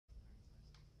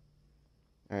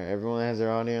Alright, everyone has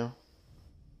their audio.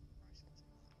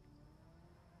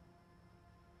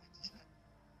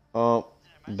 Oh,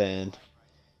 banned.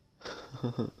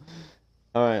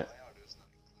 Alright.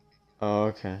 Oh,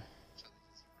 okay.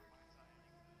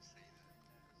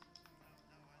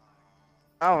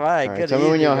 Alright, Alright, good tell me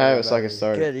evening, when y'all have it so I everybody. can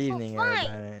start Good it. evening, Fine.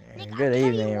 everybody. Nick, Good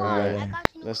evening, everybody. Alright,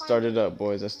 let's start it up,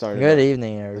 boys. Let's start it Good up.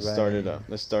 evening, everybody. Let's start it up.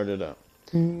 Let's start it up.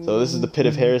 So this is the Pit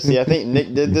of Heresy. I think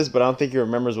Nick did this, but I don't think he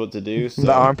remembers what to do. So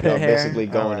The armpit y'all hair? basically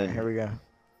going Alright, in. here we go.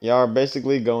 Y'all are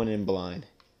basically going in blind.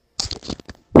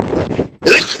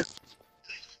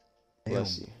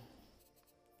 Bless you.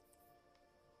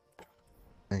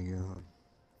 Thank you.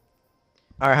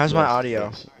 Alright, how's my Bless you, audio?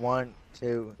 bless you. 1,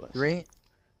 2, Bless 3.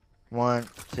 1,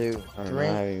 2, I don't know. I 3.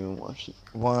 haven't even watched it.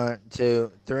 1,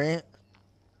 2, 3.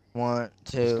 1,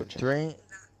 2, 3.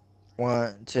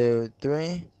 1, 2,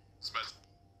 3.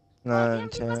 Oh, 1, damn,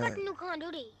 people got 2. the new Call of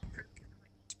Duty.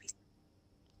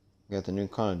 Got the new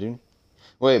Call of Duty.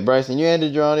 Wait, Bryson, you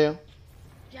added your audio?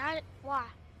 Yeah, why?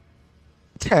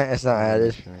 It's not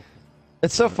added. Sure.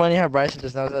 It's so funny how Bryson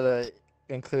just knows how to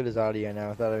include his audio now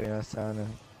without even us telling him.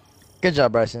 Good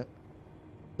job, Bryson.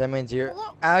 That means you're...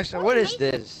 Alex, what is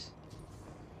this?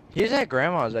 He's at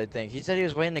grandma's, I think. He said he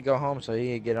was waiting to go home so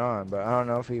he could get on, but I don't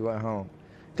know if he went home.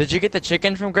 Did you get the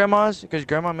chicken from grandma's? Because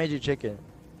grandma made you chicken.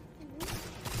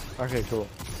 Okay, cool.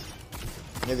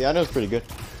 Yeah, the audio's pretty good.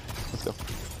 Let's go.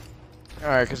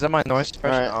 Alright, because then my noise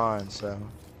suppression Alright. on, so...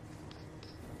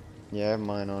 Yeah, I have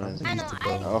mine on as I know,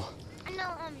 well. Oh, I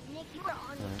know, Nick, you were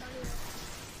on this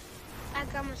earlier. At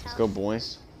Grandma's house. let's go,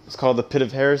 boys. It's called the Pit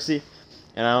of Heresy.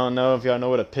 And I don't know if y'all know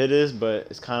what a pit is, but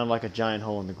it's kind of like a giant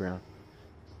hole in the ground.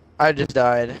 I just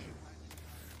died.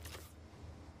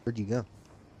 Where'd you go?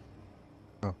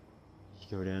 You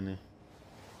go down there.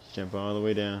 Just jump all the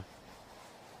way down.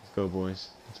 Let's go, boys.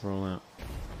 Let's roll out.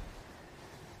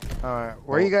 Alright,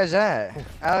 where are you guys at?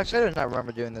 Alex, I do not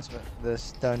remember doing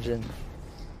this dungeon.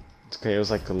 It's okay. It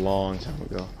was like a long time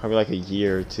ago. Probably like a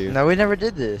year or two. No, we never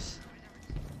did this.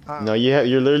 No,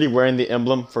 you're literally wearing the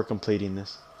emblem for completing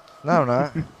this. No, I'm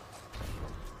not.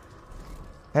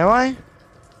 Am I?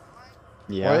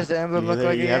 Yeah. What does the emblem look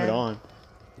like You have it again? on.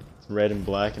 It's red and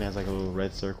black and has like a little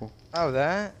red circle. Oh,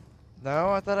 that? No,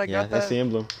 I thought I Yeah, got that's that. the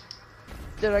emblem.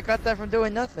 Dude, I got that from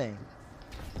doing nothing.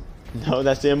 No,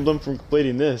 that's the emblem from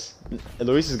completing this. And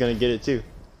Luis is gonna get it too.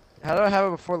 How do I have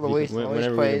it before Luis? Luis whenever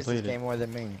we plays complete this it. game more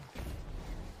than me.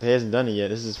 He hasn't done it yet.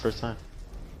 This is his first time.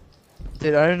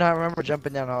 Dude, I do not remember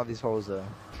jumping down all these holes though.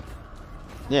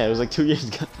 Yeah, it was like 2 years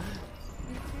ago.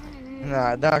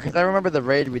 Nah, because I remember the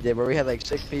raid we did where we had like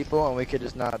 6 people and we could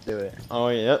just not do it. Oh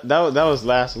yeah, that was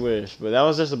Last Wish, but that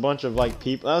was just a bunch of like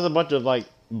people. That was a bunch of like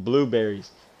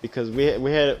blueberries because we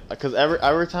had because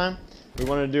every time we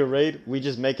wanted to do a raid, we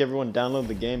just make everyone download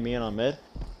the game, me and Ahmed,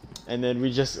 and then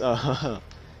we just what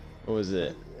was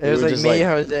it? It was were like just, me,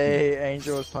 Jose,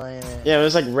 Angel was playing it. Yeah, it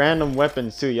was like random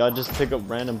weapons too. Y'all just pick up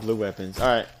random blue weapons. All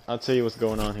right, I'll tell you what's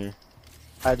going on here.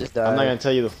 I just died. I'm not gonna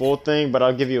tell you the full thing, but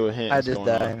I'll give you a hint. I what's just going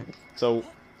on. died. So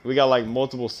we got like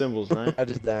multiple symbols, right? I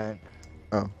just died.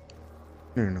 No.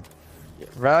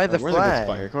 Rally the Where's a good spot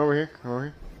flag. here? Come over here. Come over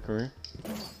here. Come over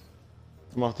here.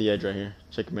 Come off the edge right here.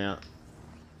 Check me out.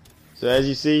 So as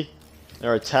you see,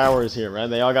 there are towers here, right?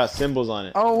 They all got symbols on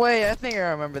it. Oh wait, I think I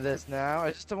remember this now.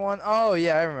 It's the one oh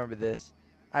yeah, I remember this.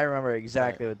 I remember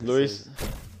exactly what this Luis. is.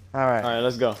 Alright. All right,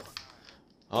 let's go.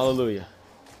 Hallelujah.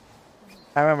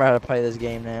 I remember how to play this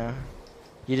game now.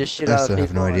 You just shoot I out still people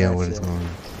have no and idea that's what is it. going on.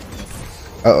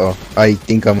 Uh-oh. I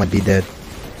think I might be dead.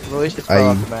 Luis just fell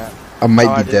off the map. I might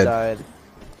I be just dead. died.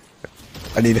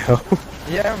 I need help.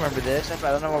 Yeah, I remember this.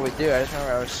 I don't know what we do. I just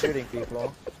remember I was shooting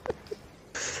people.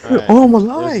 All right. Oh, I'm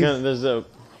alive. There's a.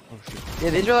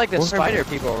 Yeah, these are like the What? spider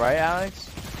people, right, Alex?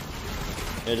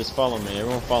 Yeah, just follow me.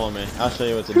 Everyone follow me. I'll show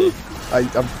you what to do. I'm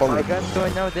My following. gun's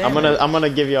doing no damage. I'm gonna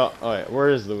give y'all. All right, where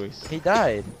is Luis? He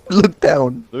died. Look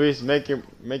down. Luis, make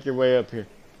your way up here.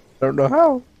 I don't know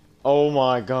how. Oh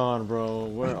my God, bro,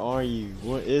 where are you?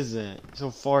 What is that?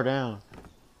 So far down.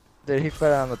 Dude, he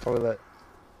fell down the toilet.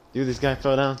 Dude, this guy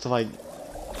fell down to like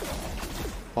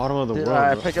bottom of the Dude, world.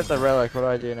 I Bro. picked up the relic. What do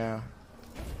I do now?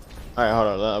 All right,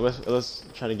 hold on. Let's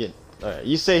try to get. All right,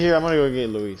 you stay here. I'm gonna go get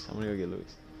Luis. How you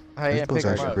This gonna boat's pick him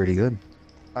actually up? pretty good.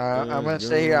 I'm gonna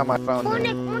stay here on my phone. Oh, then.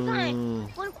 Nick, one time.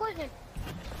 One question.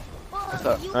 What's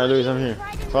up? You Alright, Luis, I'm here.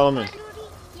 tried to do Follow me. Call of Duty?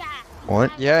 Yeah.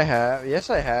 What? Yeah, I have. Yes,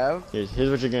 I have. Here's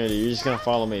what you're gonna do. You're just gonna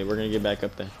follow me. We're gonna get back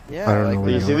up there. Yeah. I don't like know we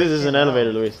where You you see, are. this is an know.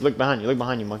 elevator, Luis. Look behind you. Look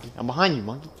behind you, monkey. I'm behind you,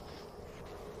 monkey.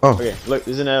 Oh. Okay, look.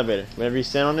 This is an elevator. Whenever you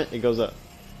stand on it, it goes up.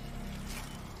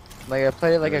 Like I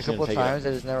played it like I'm a just gonna couple take it up. times.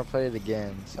 I just never played it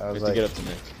again. So I We was have to like, get up to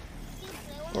next.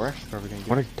 We're actually probably gonna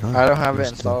What get have you done? I don't have it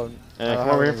Where's installed. I don't come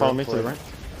have over here, any follow room me to for the it. right.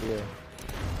 Yeah.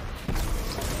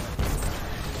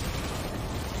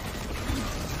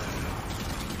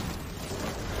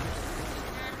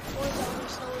 Boys only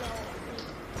solo.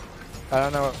 I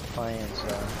don't know what I'm playing,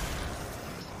 so.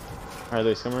 Alright,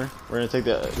 Luis, come here. We're gonna take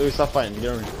the. Luis, stop fighting. Get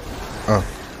over here. Oh,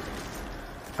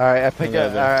 Alright, I picked Yeah,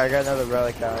 up. there. Alright, I got another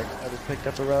relic out. I just picked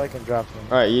up a relic and dropped one.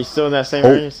 Alright, you still in that same Oh.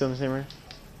 area? You still in the same area?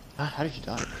 How did you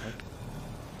die?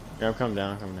 Yeah, I'm coming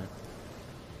down. I'm coming down.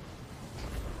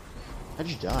 How'd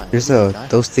you die? there's How'd you die?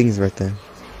 those things right there.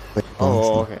 Like,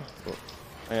 Oh, okay. Cool.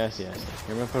 Oh, yeah, I see.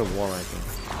 You're gonna put a wall right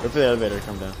there. Wait for the elevator to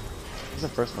come down. This is the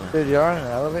first one. Dude, y'all in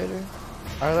an elevator?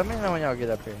 Alright, let me know when y'all get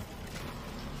up here.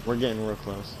 We're getting real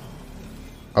close.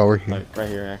 Oh, we're here. Like, right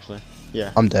here, actually.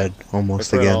 Yeah. I'm dead Wait almost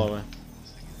for it all again.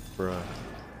 the way.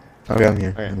 Bruh. Okay, I'm here.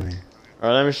 Okay. I'm here.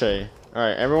 Alright, let me show you.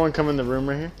 Alright, everyone come in the room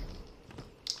right here.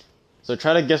 So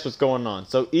try to guess what's going on.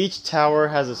 So each tower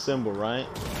has a symbol, right?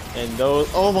 And those.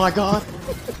 Oh my god!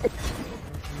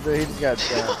 Dude, he just got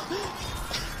shot.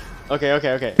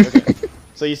 Okay.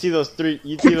 So you see those three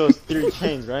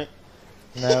chains, right?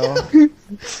 No.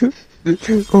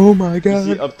 Oh my You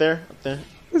see god. up there?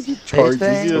 Charge.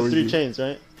 thing? You see those three chains,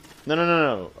 right?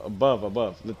 No.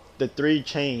 Above. The three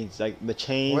chains, like the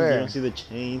chains. Where? You don't see the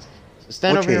chains.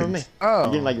 Stand What over here with me. chains? Oh. You're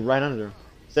getting like right under them.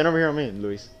 Stand over here with me,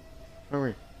 Luis. Over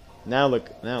here. Now look.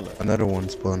 Another one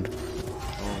spawned.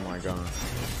 Oh my god.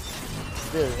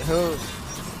 Dude, who?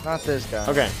 Not this guy.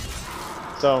 Okay.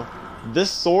 So this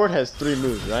sword has three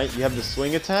moves, right? You have the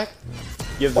swing attack.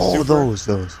 You have the Oh,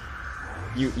 super. those.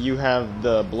 You have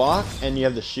the block and you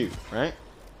have the shoot, right?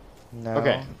 No.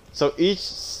 Okay. So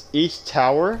each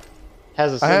tower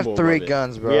has a symbol. I have 3 above it.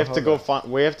 guns, bro. We have to Hold go up.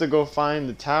 find. We have to go find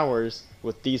the towers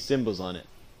with these symbols on it.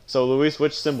 So Luis,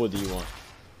 which symbol do you want?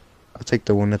 I'll take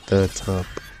the one at the top.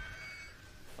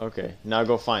 Okay. Now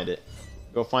go find it.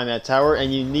 Go find that tower,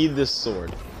 and you need this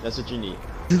sword. That's what you need.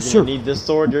 Yes, You're sir. gonna need this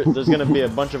sword. There's gonna be a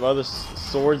bunch of other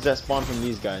swords that spawn from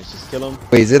these guys. Just kill them.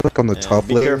 Wait, is it like on the And top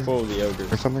be layer careful of the or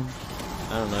ogres. something?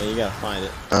 I don't know. You gotta find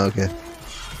it. Oh, okay.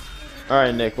 All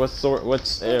right, Nick. What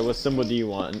symbol do you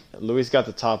want? Luis got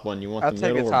the top one. You want I'll the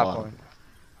take middle the or top bottom?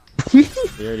 one.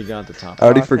 You already got the top. I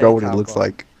already I'll forgot take what it top looks one.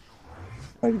 like.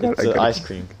 I got It's ice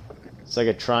cream. It's like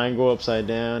a triangle upside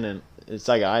down, and it's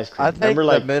like an ice cream. I'll take Remember, the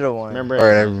like, middle one. remember.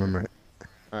 Alright, I remember it.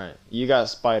 All right, you got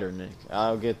spider, Nick.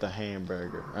 I'll get the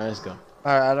hamburger. All right, let's go.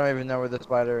 Alright, I don't even know where the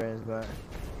spider is, but.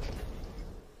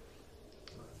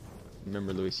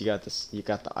 Remember, Luis, you got this. You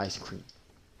got the ice cream.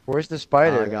 Where's the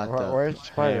spider? I got the Where's the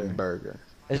spider? hamburger.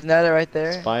 Isn't that it right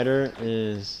there? Spider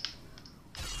is.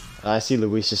 I see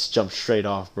Luis just jump straight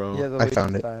off, bro. Yeah, the I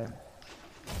found it. side.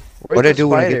 What'd I Where's the do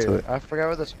when I get spider? to it? I forgot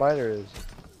where the spider is.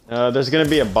 There's gonna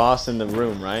be a boss in the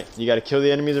room, right? You gotta kill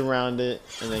the enemies around it,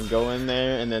 and then go in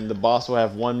there, and then the boss will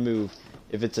have one move.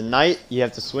 If it's a knight, you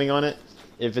have to swing on it.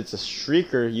 If it's a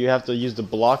shrieker, you have to use the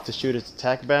block to shoot its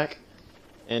attack back.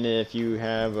 And if you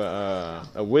have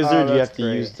a wizard, you that's have to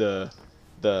great. use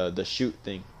the shoot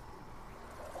thing.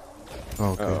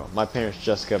 Oh, okay. Oh, my parents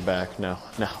just got back. No,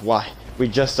 why? We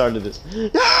just started this.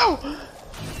 No!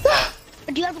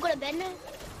 Do you have to go to bed now?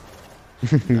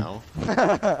 No.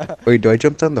 Wait, do I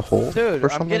jump down the hole? Dude,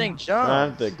 or I'm something? getting I jumped.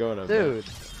 have to go to Dude,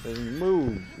 bed. Just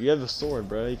move. You have the sword,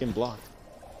 bro. You can block.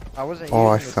 I wasn't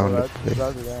Oh, using I the found sword, it. I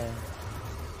was it down.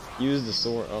 Use the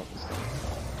sword. Oh.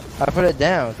 I put it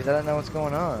down because I don't know what's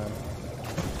going on.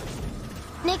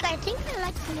 Nick, I think I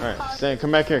like the new Alright, Call of Sam,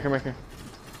 come back here.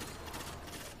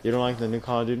 You don't like the new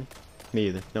Call of Duty? Me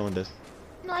either. No one does.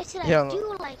 Duty. No, I said Yeah, I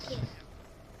do like it.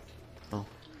 Oh.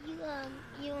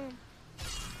 You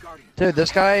Dude,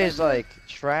 this guy is like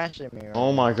trashing me right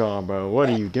Oh my god, bro. What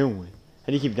are you doing? How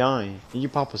do you keep dying? Did you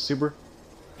pop a super?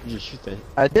 Did you shoot that?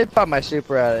 I did pop my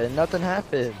super at it and nothing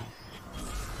happened.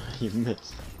 You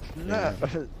missed. No,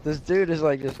 this dude is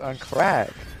like just on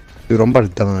crack. Dude, I'm about to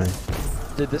die.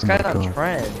 Dude, this Oh my guy's on God.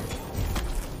 trend.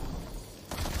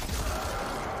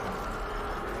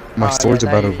 My Oh, sword's yeah,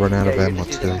 about now to you- run out of yeah, ammo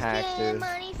you too. just hack, dude.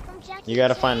 You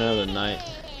gotta find another knight.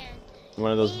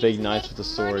 One of those big knights with a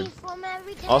sword.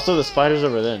 Also, the spider's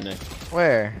over there, Nick.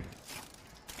 Where?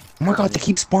 Oh my god, they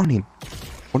keep spawning.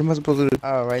 What am I supposed to do?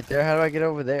 Oh, right there. How do I get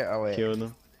over there? Oh wait. Kill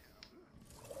them.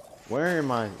 Where's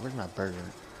my burger?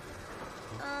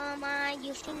 I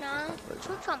used to know.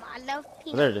 I love Oh,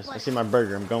 peanut there it is. I butter. see my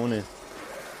burger. I'm going in.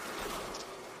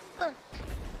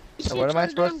 So what am I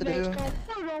supposed to do?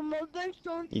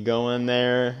 You go in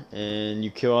there and you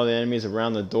kill all the enemies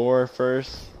around the door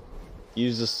first.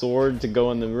 Use the sword to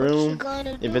go in the room.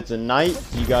 If it's a knight,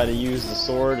 you gotta use the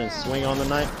sword and swing on the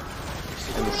knight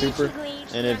and the super.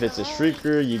 And if it's a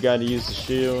shrieker, you gotta use the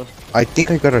shield. I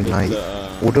think I got a With knight. the,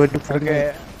 What do I do for the Okay,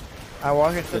 knight? I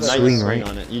walk into the the. knight swing, swing right?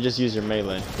 on it. You just use your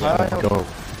melee. How Yeah. do I- Go.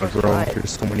 Bro,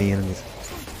 there's so many enemies.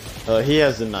 He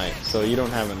has the knight, so you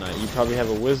don't have a knight. You probably have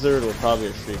a wizard or probably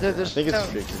a shrieker. Dude, I there's think it's a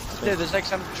no- shrieker. Dude, there's like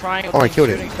some triangle. Oh, I thing killed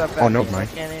it. shooting stuff Oh, at no, me. mine.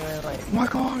 I can't even like. Oh my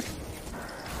god.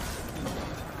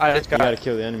 I just You gotta got.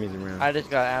 kill the enemies around. I just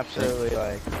got absolutely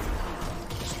like.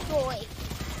 Boy.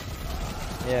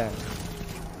 Yeah.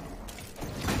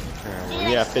 Alright, well,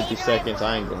 we got 50 seconds.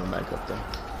 I ain't going back up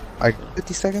there.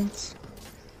 50 seconds?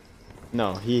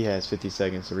 No, he has 50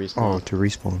 seconds to respawn. Oh, to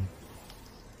respawn.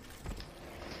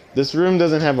 This room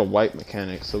doesn't have a wipe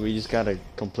mechanic, so we just gotta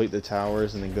complete the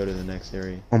towers and then go to the next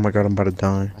area. Oh my god, I'm about to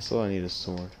die. I still need a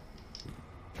sword.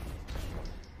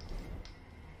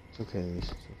 It's okay, Luis.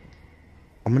 It's okay.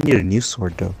 I'm gonna need a new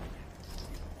sword though.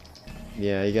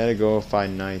 Yeah, you gotta go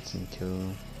find knights and kill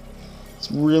them.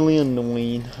 It's really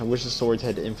annoying. I wish the swords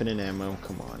had infinite ammo.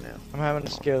 Come on now. I'm having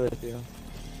to scale with you.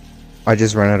 I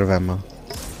just ran out of ammo.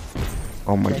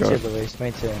 Oh my Me too, god. Luis.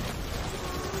 Me too.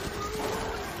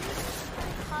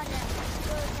 Hold up, let's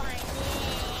go find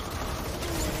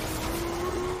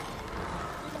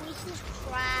Nick. Luis is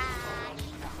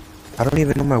trash. I don't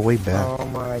even know my way back Oh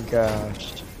my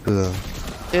gosh. to the...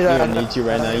 Dude, You I don't need to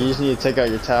right now. You just need to take out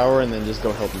your tower and then just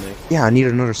go help Nick. Yeah, I need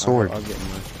another sword. I'll get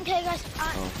mine. Okay, guys.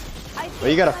 But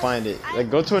you gotta find it. Like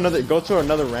go to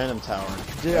another random tower.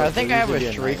 Dude, I think I have a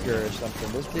Usually be night. shrieker or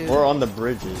something. This dude. Or on the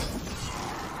bridges.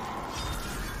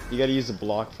 You gotta use the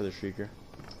block for the shrieker.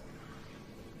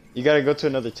 You gotta go to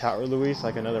another tower, Luis,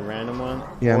 like another random one.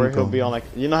 Yeah, or I'm he'll be going. on like,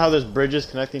 you know how there's bridges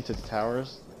connecting to the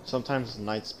towers? Sometimes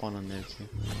knights spawn on there too.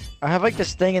 I have like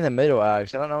this thing in the middle,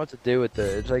 Alex. I don't know what to do with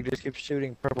it. It's like just keeps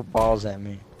shooting purple balls at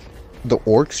me. The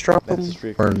orcs drop them? That's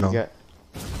the shrieker. Or You no? got-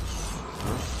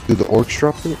 Do the orcs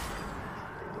drop it?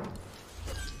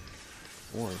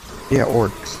 Or- Yeah,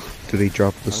 orcs. Do they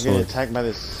drop the I'm getting sword? attacked by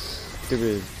this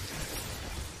stupid.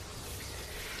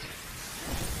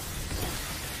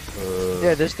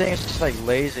 Yeah, this thing is just like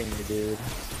lasing me, dude.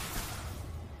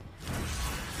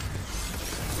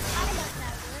 I love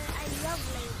that word. I love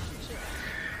lazy shit.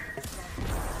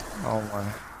 Oh my.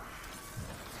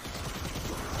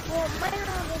 Well, my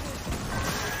mom isn't.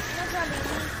 No problem.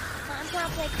 I'm trying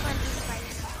to play Conjuring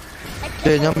Fights. Like,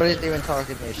 Dude, nobody's even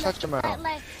talking to me. Shut your like, mouth.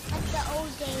 like the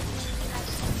old days when we like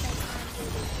play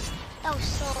Conjuring. That was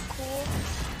so cool.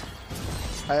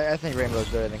 I think Rainbow's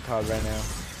better than COD right now.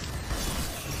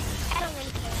 I don't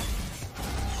really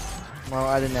care. Well,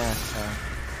 I didn't ask. So.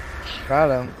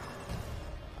 Got him.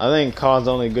 I think COD's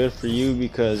only good for you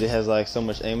because it has like so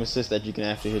much aim assist that you can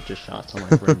actually hit your shots on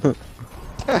like Rainbow.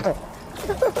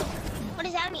 What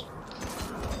does that mean?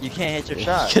 You can't hit your You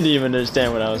shot. couldn't even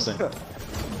understand what I was saying.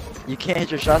 You can't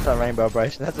hit your shots on Rainbow,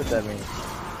 Bryson. That's what that means.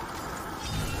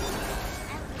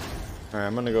 Alright,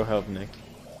 I'm gonna go help Nick.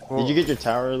 Well, Did you get your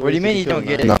tower? What do you mean you don't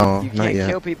get it? No, You not can't yet.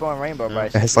 kill people on Rainbow, No.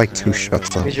 Bryson. It has like 2 Yeah, shots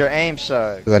yeah. on. Because your aim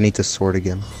sucks. Because I need the sword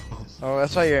again. Oh,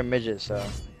 that's why you're a midget, so.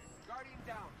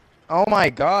 Oh my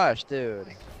gosh, dude.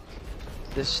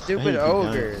 This stupid keep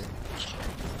ogre.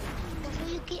 Before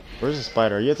you get Where's the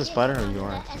spider? Are you at the spider or you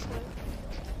aren't? escort.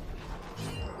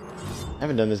 I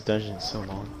haven't done this dungeon in so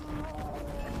long.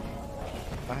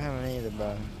 I haven't either,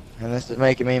 bro. And this is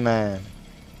making me mad.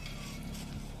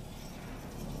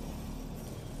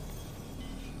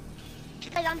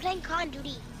 Like I'm playing Call of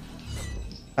Duty.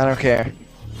 I don't care.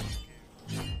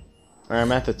 Alright,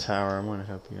 I'm at the tower. I'm gonna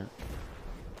help you out.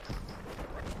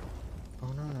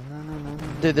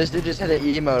 Dude, this dude just had an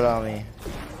emote on me.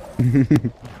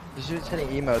 This dude's hitting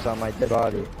emotes on my dead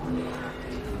body.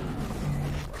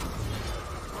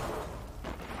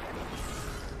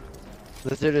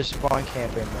 This dude is spawn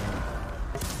camping, man.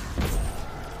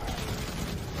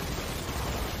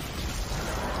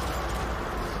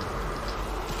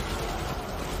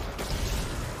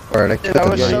 Alright, I Dude, killed I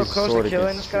the was Yeah, so knight. he's close sword to killing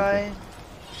against this guy.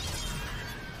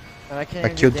 And I can't I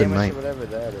even killed do the damage knight. to whatever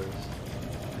that is.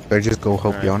 Should I just go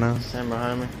help Alright, y'all now? Stand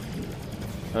behind me.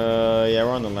 Yeah,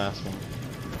 we're on the last one.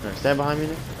 Alright, stand behind me,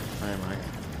 Nick. Alright, Mike.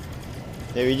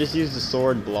 Yeah, we just use the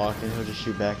sword block and he'll just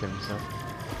shoot back at himself.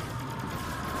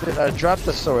 Dude, I dropped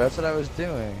the sword. That's what I was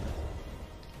doing.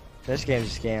 This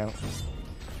game's a scam.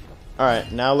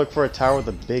 Alright, now look for a tower with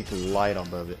a big light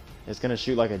above it. It's gonna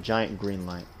shoot like a giant green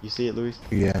light. You see it, Luis?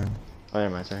 Yeah. Oh,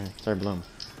 never mind. Sorry, sorry, Bloom.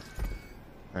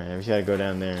 Alright, we just gotta go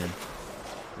down there and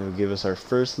it'll give us our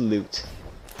first loot.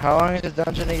 How long is the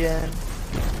dungeon again?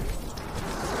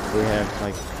 We have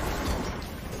like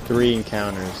 3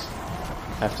 encounters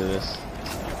after this.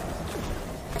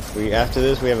 After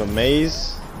this we have a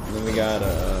maze, and then we got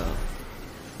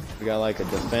like a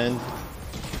defend,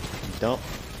 dump,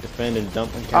 defend and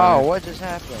dump and Oh, counter. what just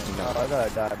happened? Oh, I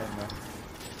thought I died. Never mind.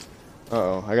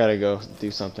 Uh-oh, I gotta go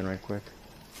do something right quick.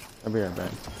 I'll be right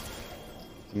back.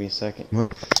 Give me a second.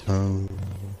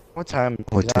 What time?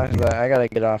 What time? I gotta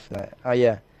get off that. Oh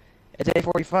yeah, it's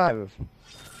 8:45.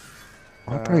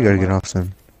 I probably gotta get off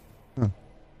soon.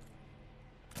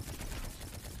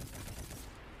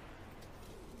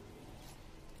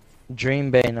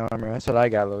 Dream Bane armor. That's what I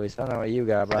got, Luis. I don't know what you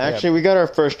got, but Actually, we got our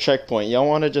first checkpoint. Y'all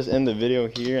want to just end the video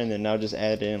here and then I'll just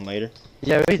add it in later?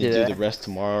 yeah, we Do did the that. rest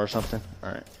tomorrow or something?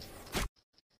 Alright.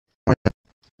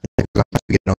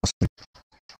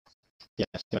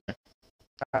 Yes.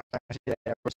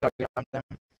 Yeah, we're stuck on them.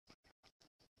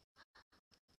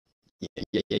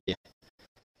 Yeah.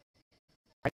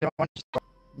 I don't want to.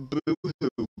 Boo-hoo.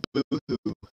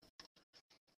 Boo-hoo.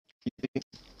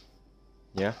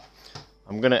 Yeah.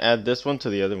 I'm gonna add this one to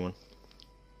the other one.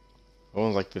 That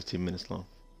one's like 15 minutes long.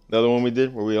 The other one we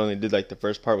did, where we only did like the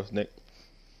first part with Nick.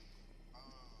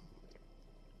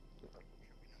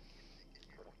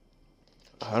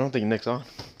 I don't think Nick's on.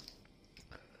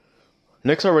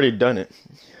 Nick's already done it.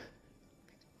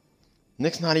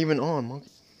 Nick's not even on, monkey.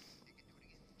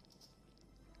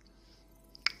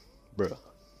 Bruh.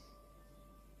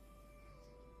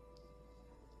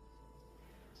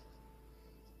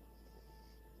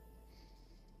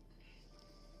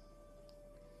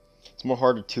 It's more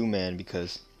harder two-man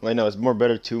because... Wait, no, it's more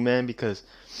better two-man because...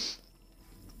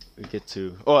 We get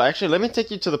to... Oh, actually, let me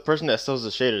take you to the person that sells the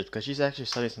shaders because she's actually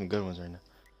selling some good ones right now.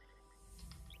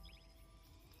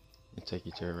 Let me take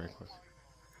you to her right quick.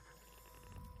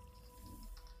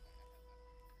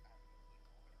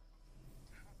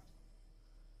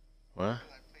 What?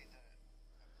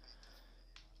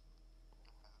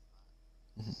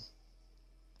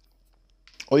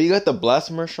 Oh, you got the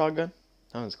Blasphemer shotgun?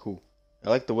 That one's cool. I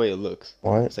like the way it looks.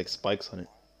 What? It's like spikes on it.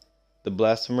 The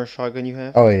Blasphemer shotgun you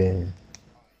have? Oh yeah. And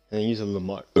then using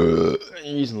Lamar. You're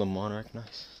using Lamar,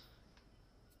 nice.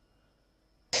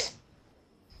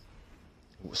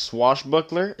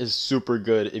 Swashbuckler is super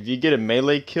good. If you get a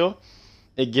melee kill,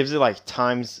 it gives it like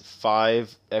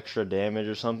 ×5 extra damage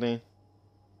or something.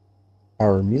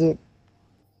 Our music.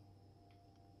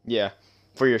 Yeah,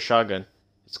 for your shotgun.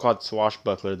 It's called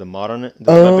Swashbuckler, the mod on it.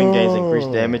 The weapon gains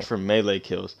increased damage from melee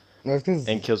kills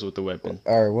and kills with the weapon.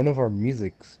 One of our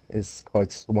musics is called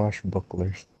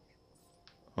Swashbucklers.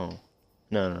 Oh.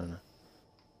 No.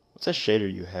 What's that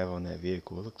shader you have on that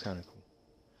vehicle? It looks kind of cool.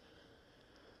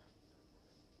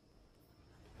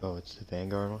 Oh, it's the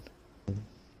Vanguard one? I'm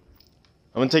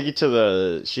gonna take you to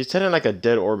the... She's sending like a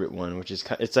dead orbit one, which is...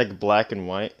 It's like black and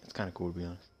white. It's kind of cool, to be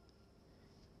honest.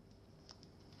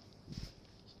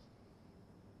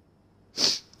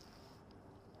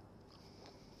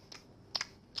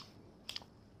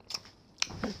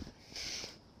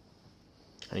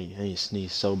 I need to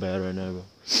sneeze so bad right now, bro.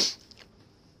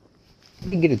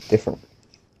 You get it different.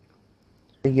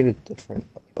 You get it different.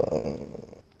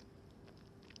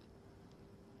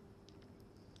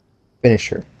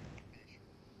 Finisher.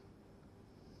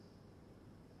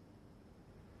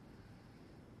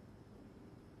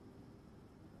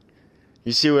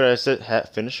 You see what I said?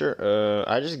 Hat finisher?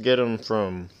 I just get them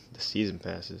from the season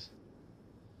passes.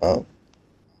 Oh.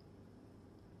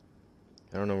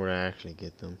 I don't know where I actually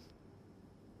get them.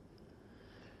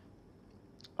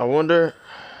 I wonder...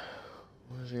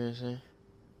 What was I gonna say?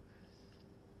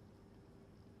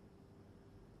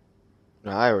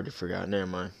 No, I already forgot. Never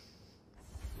mind.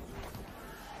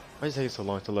 Why is it taking so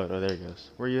long to load? Oh, there it goes.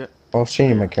 Where you at? I was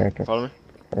changing my character. Follow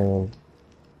me?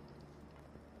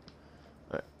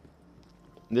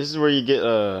 This is where you get,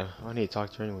 I need to talk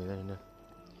to her anyway, I don't know.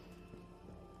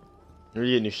 Where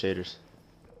you get new shaders.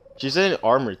 She said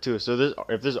armor too, so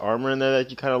if there's armor in there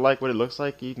that you kind of like what it looks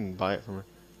like, you can buy it from her.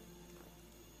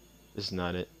 This is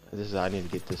not it. I need to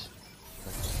get this.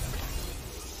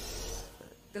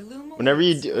 Whenever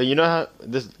you do, you know how,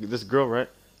 this girl, right?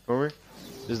 Remember?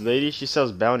 This lady, she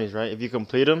sells bounties, right? If you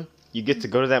complete them, you get to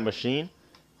go to that machine,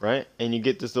 right? And you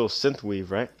get this little synth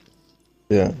weave, right?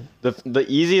 Yeah. The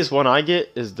easiest one I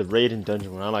get is the raid and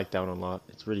dungeon one. I like that one a lot.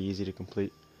 It's really easy to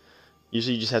complete.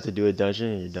 Usually you just have to do a dungeon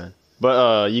and you're done.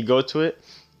 But you go to it,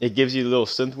 it gives you a little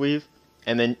synth weave,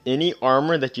 and then any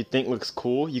armor that you think looks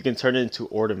cool, you can turn it into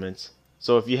ornaments.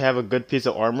 So if you have a good piece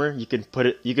of armor, you can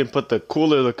put the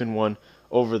cooler looking one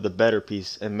over the better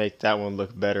piece and make that one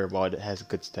look better while it has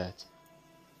good stats.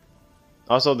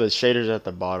 Also the shaders at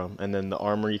the bottom, and then the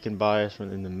armor you can buy is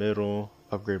from in the middle.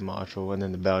 Upgrade module, and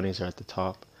then the bounties are at the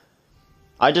top.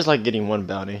 I just like getting one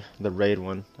bounty, the raid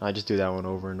one. I just do that one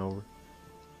over and over.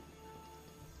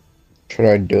 Should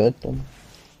I do it then?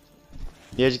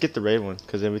 Yeah, just get the raid one,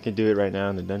 because then we can do it right now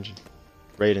in the dungeon.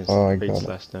 Raiden's Oh, I raid got it.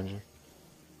 slash dungeon.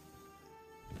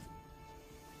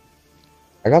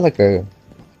 I got like a.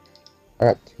 I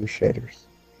got 2 shaders.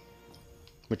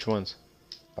 Which ones?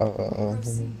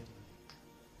 Some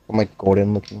like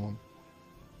golden looking one.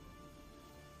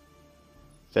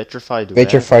 Vitrified Duet?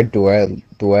 Vitrified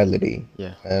duality.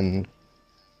 Yeah. And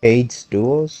Aids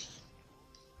duos.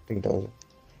 I think those.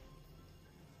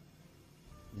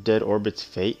 Dead Orbit's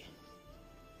Fate?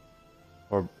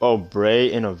 Or oh, Bray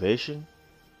Innovation?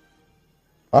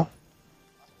 Huh?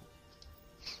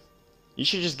 You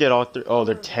should just get all 3. Oh,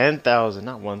 they're 10,000,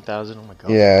 not 1,000. Oh my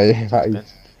god. Yeah, That's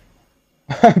expensive.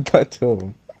 I bought 2 of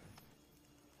them.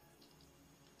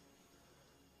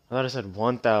 I thought I said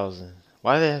 1,000.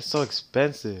 Why are they so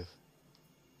expensive?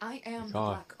 I am the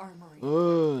God. Black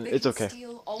Armory. It's okay.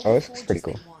 Oh, this is pretty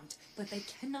cool. But they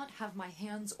cannot have my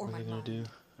hands or What my are you gonna mind.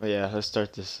 do? Oh yeah, let's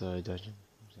start this dungeon.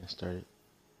 I'm just gonna start it.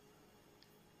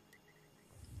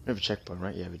 We have a checkpoint,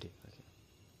 right? Yeah, we do.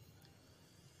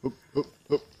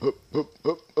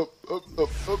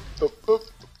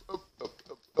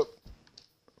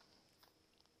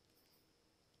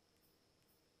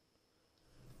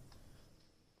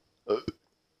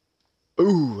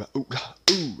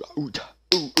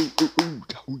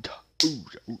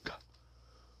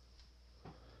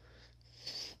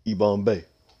 Bombay.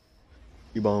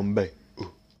 Bombay.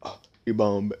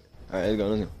 Bombay. Alright, let's go,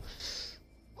 let's go.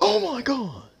 Oh my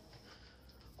god!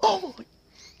 Oh my...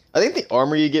 I think the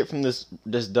armor you get from this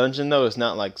dungeon though is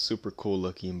not like super cool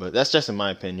looking, but that's just in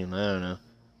my opinion. I don't know.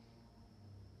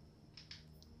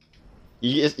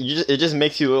 It just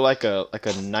makes you look like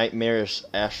a nightmarish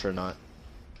astronaut.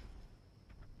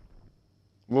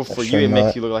 Well, for you it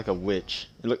makes you look like a witch.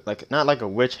 It look like not like a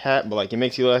witch hat, but like it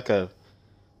makes you look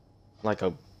like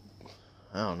a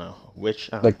I don't know, witch.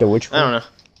 Like the witch one? I don't know.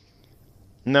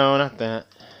 No, not that.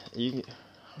 I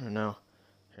don't know.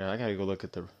 Here, I gotta go look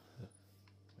at the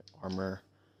armor.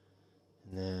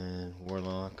 And then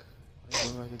Warlock. What do it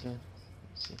look like again?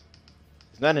 Let's see.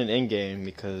 It's not an in-game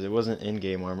because it wasn't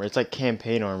in-game armor. It's like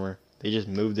campaign armor. They just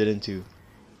moved it into...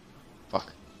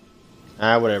 Fuck.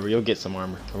 Whatever. You'll get some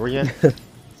armor. Where you at?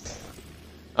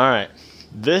 Alright.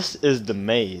 This is the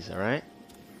maze, alright?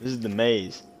 This is the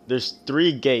maze. There's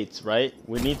 3 gates, right?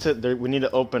 We need to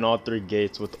open all 3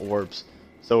 gates with orbs.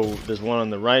 So there's one on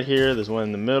the right here, there's one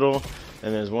in the middle,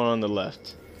 and there's one on the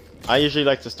left. I usually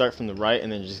like to start from the right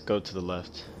and then just go to the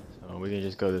left. So we can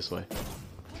just go this way.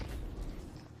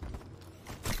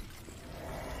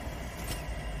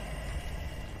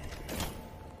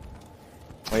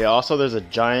 Oh yeah, also there's a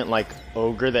giant like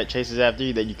ogre that chases after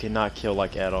you that you cannot kill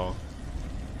like at all.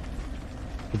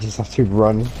 You just have to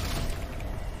run.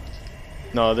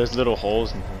 No, there's little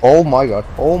holes. Oh my god.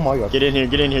 Oh my god. Get in here,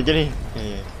 get in here, get in here.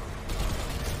 Yeah.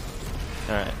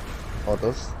 Alright. Oh,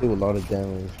 those do a lot of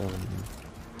damage.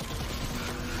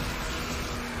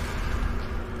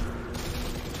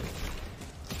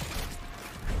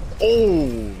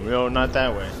 Oh, no, not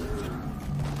that way.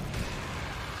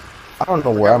 I don't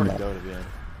know where I'm to at. go, to be honest.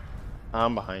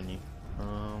 I'm behind you.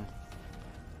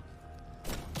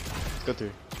 Let's go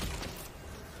through.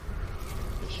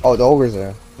 Oh, the ogre's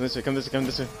there. Come this way, come this way, come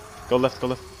this way. Go left, go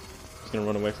left. He's gonna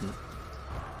run away from it.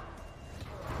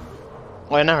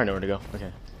 Oh, yeah, now I know where to go.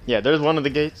 Okay. Yeah, there's one of the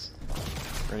gates.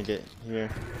 We're gonna get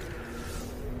here.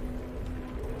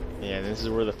 Yeah, this is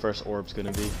where the first orb's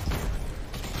gonna be.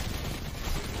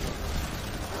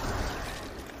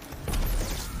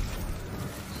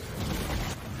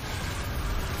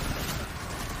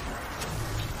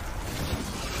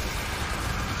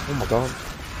 Oh my god.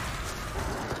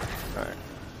 Alright.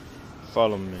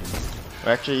 Follow me.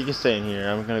 Actually, you can stay in here.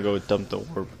 I'm gonna go dump the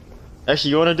orb.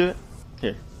 Actually, you wanna do it?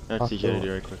 Here. I'll teach you how to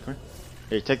do it right quick. Come here.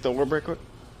 Here, take the orb right quick.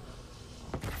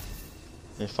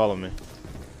 And follow me.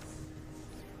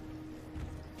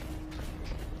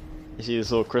 You see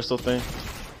this little crystal thing?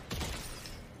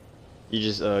 You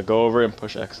just go over and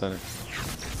push X on it.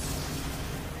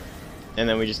 And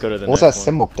then we just go to the What's next that one.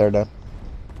 symbol up there, though?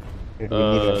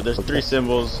 There's 3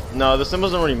 symbols. No, the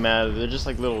symbols don't really matter. They're just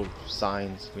like little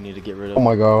signs we need to get rid of. Oh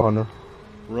my god, Hunter.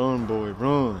 Run, boy,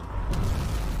 run.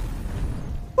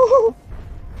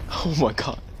 Oh my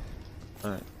god.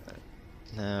 Alright.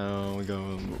 Now we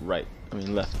go right. I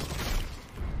mean left.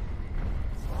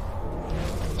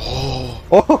 Oh!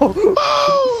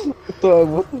 Oh! What the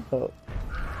hell?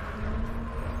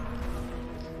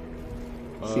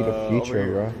 See the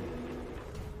future, bro.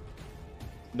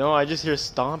 No, I just hear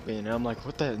stomping and I'm like,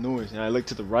 what that noise? And I look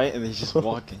to the right and he's just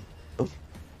walking.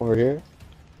 Over here?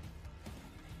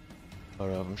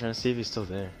 Hold up, I'm trying to see if he's still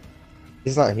there.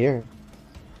 He's not here.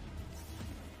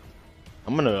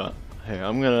 I'm gonna,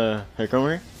 here, come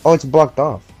here. Oh, it's blocked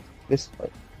off. This way.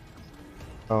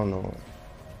 I don't know.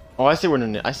 Oh, I see where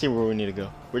we need to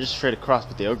go. We're just straight across,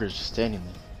 but the ogre is just standing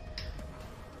there.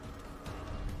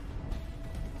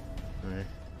 Alright.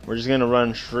 We're just gonna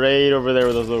run straight over there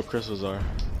where those little crystals are.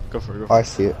 Go for it, go for it. I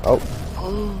see it. Oh.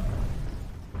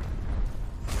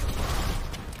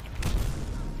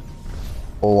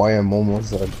 Oh, I am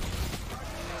almost dead.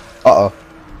 Uh-oh.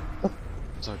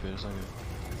 It's all good, it's all good.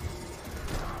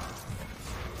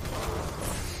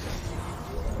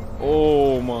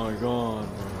 Oh my god,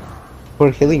 bro.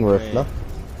 Put healing rift, no?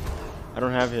 I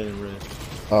don't have healing rift.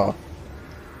 Oh.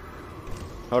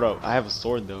 Hold up, I have a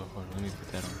sword though. Hold on, let me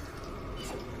put that on.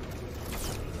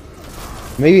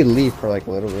 Maybe leave for like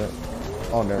a little bit.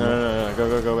 Oh, never mind. No,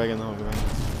 go back in the hole, go back in the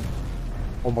hole.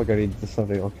 Oh my god, he did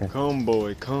something. Okay. Come,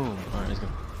 boy, come. Alright, let's go.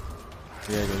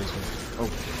 We gotta go this way. Oh.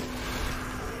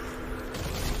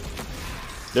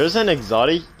 There's an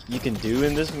exotic you can do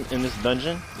in this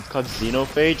dungeon. It's called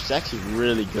Xenophage. It's actually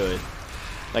really good.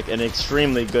 Like an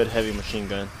extremely good heavy machine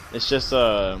gun. It's just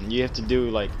you have to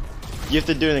do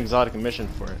an exotic mission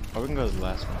for it. Oh, we can go to the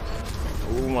last one.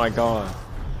 Oh my god.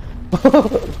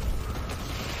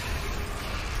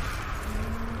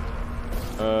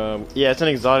 Yeah, it's an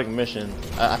exotic mission.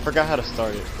 I forgot how to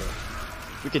start it, but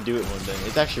we could do it one day.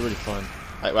 It's actually really fun.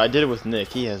 I did it with Nick.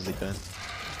 He has the gun.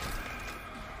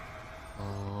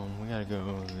 We gotta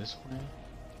go this way. I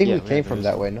think Yeah, we came from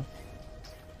that way, no?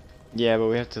 Yeah, but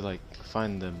we have to like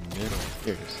find the middle.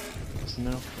 Here it is. Is the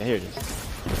middle? Yeah, here it is.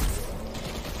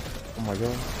 Oh my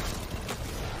god.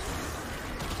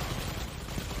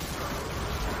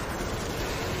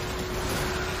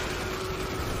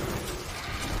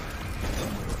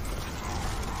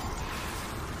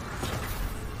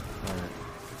 Alright.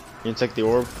 You can take the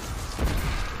orb.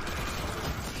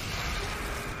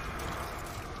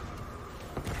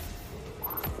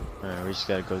 Alright, we just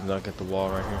gotta go knock at the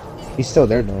wall right here. He's still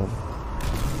there, though.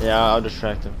 Yeah, I'll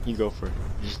distract him. You go for it.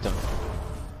 You just don't.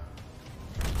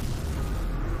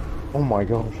 Oh my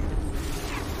gosh.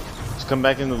 Just come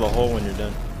back into the hole when you're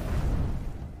done.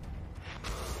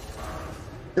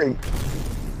 Great.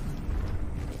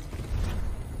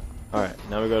 Alright,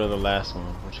 now we go to the last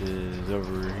one, which is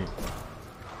over here.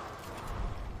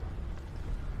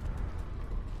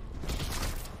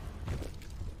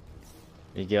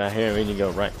 You get out here and we need to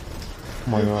go right. Oh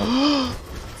my god.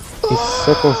 He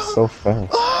circles so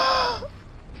fast.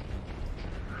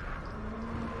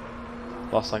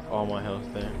 Lost like all my health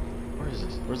there. Where is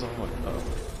this? Where's the hole? Oh.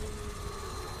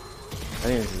 I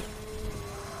think this is...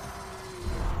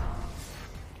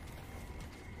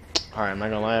 Alright, I'm not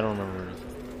gonna lie, I don't remember where it is.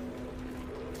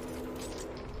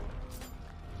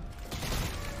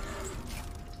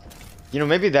 You know,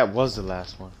 maybe that was the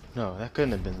last one. No, that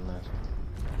couldn't have been the last one.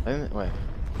 I didn't, wait.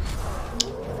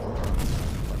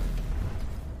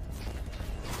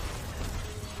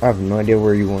 I have no idea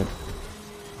where you went.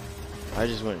 I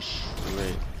just went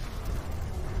straight.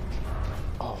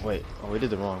 Oh, wait. Oh, we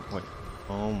did the wrong. Wait.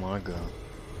 Oh my god.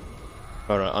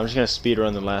 Hold on, I'm just gonna speed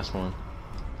run the last one.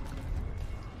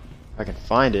 If I can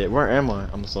find it. Where am I?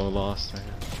 I'm so lost right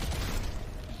now.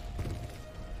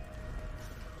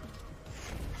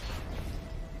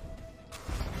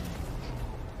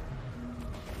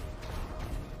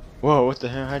 Whoa, what the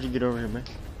hell? How'd you get over here, man?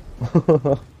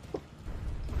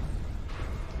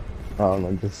 I don't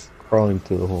know, just crawling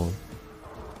through the hole.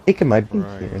 I think it might be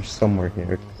Right. here, somewhere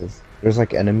here, because there's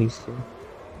like enemies here.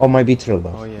 Oh, it might be to the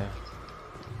left. Oh yeah.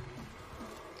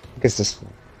 I guess this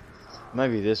one. Might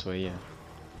be this way, yeah.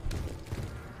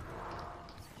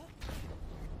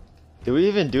 Did we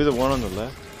even do the one on the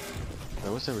left?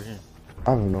 Wait, what's over here?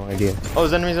 I have no idea. Oh,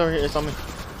 there's enemies over here. It's on me.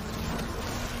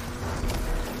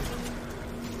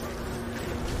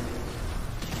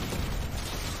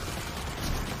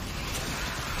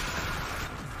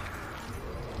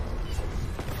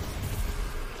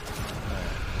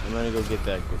 I'm gonna go get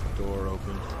that door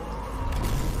open.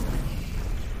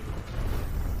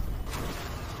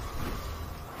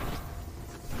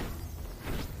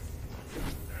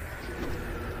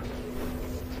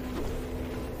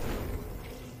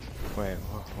 Wait,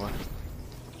 what?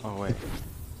 Oh, wait.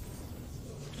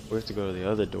 We have to go to the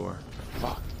other door.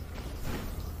 Fuck.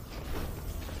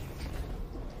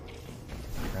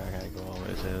 I gotta go all the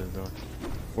way to the other door.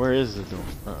 Where is the door?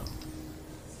 Uh-oh.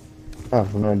 I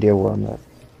have no idea where I'm at.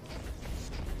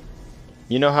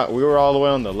 You know how we were all the way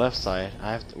on the left side.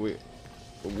 We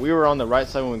were on the right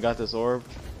side when we got this orb.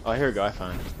 Oh, here we go. I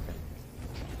found it.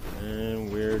 Okay.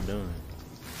 And we're done.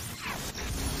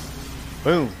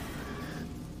 Boom.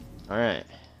 All right.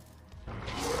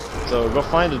 So go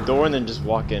find a door and then just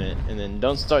walk in it, and then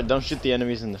don't shoot the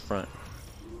enemies in the front.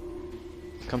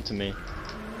 Come to me.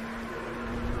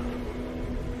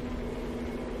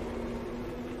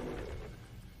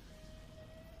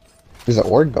 Is the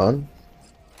orb gone?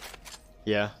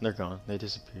 Yeah, they're gone. They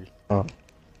disappeared. Oh.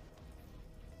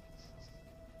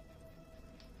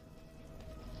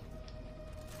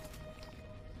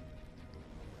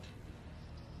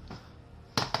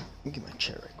 Let me get my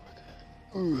chair right quick.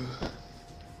 Ooh.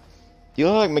 You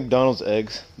know, like McDonald's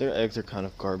eggs? Their eggs are kind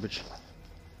of garbage.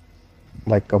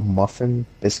 Like a muffin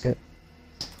biscuit?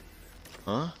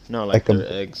 Huh? No, like Like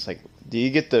their eggs. Like, do you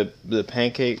get the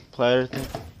pancake platter thing?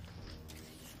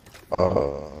 I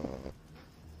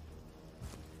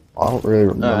don't really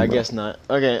remember. I guess not.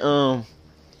 Okay,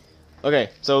 okay,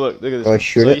 so look at this. Do I One.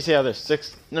 shoot So it? you see how there's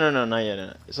 6? No, not yet.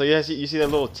 No. So you see that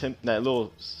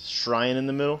little shrine in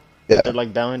the middle? Yeah. They're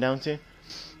like bowing down to?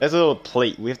 That's a little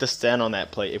plate. We have to stand on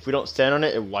that plate. If we don't stand on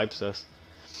it, it wipes us.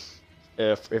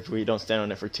 If we don't stand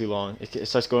on it for too long, it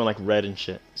starts going like red and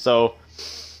shit. So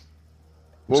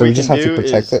what So we we just can have to do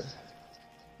protect is, it?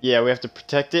 yeah, we have to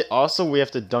protect it. Also, we have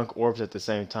to dunk orbs at the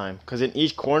same time, because in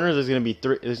each corner there's gonna be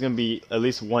there's gonna be at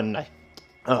least one knight.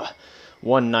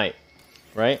 One knight,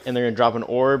 right? And they're gonna drop an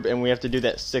orb, and we have to do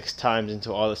that 6 times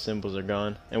until all the symbols are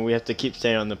gone. And we have to keep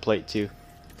staying on the plate too.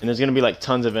 And there's gonna be like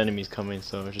tons of enemies coming,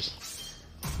 so just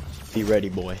be ready,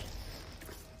 boy.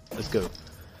 Let's go.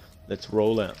 Let's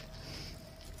roll out.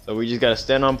 So we just gotta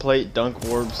stand on plate, dunk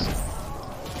orbs.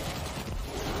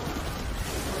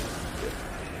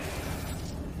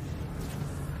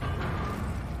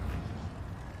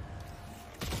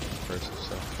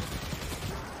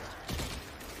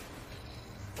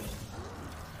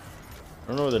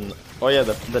 I don't know where the... Oh yeah,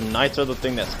 the knights are the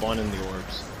thing that spawn in the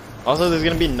orbs. Also, there's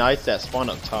gonna be knights that spawn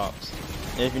up tops.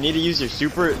 And if you need to use your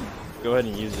super, go ahead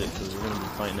and use it, because we're gonna be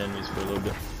fighting enemies for a little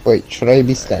bit. Wait, should I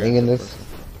be standing in this?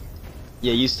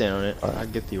 Yeah, you stand on it. Alright. I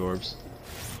get the orbs.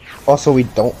 Also, we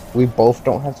both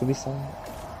don't have to be standing?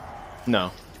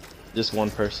 No, just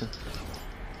one person.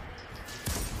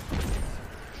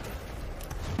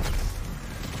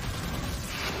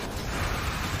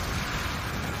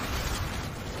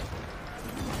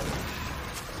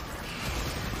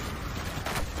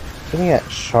 I think I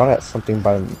got shot at something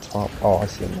by the top. Oh, I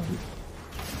see him.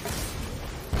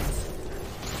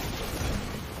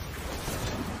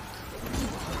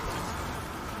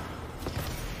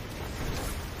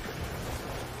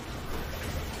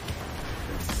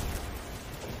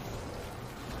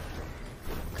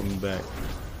 Coming back.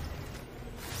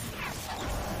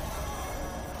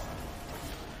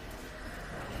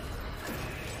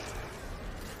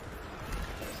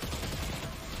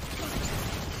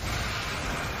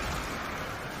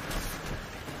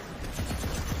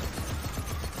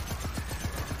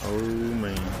 Oh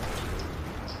man.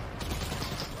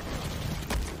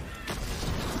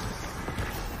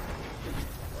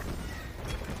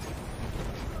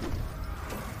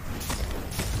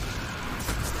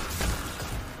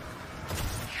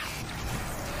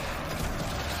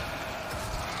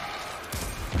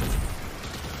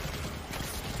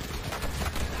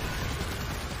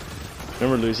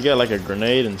 Remember, Luis, you got like a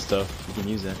grenade and stuff. You can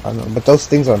use that. I don't know, but those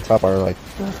things on top are like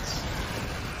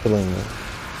killing me.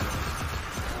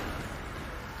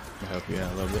 I help you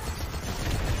out a little bit.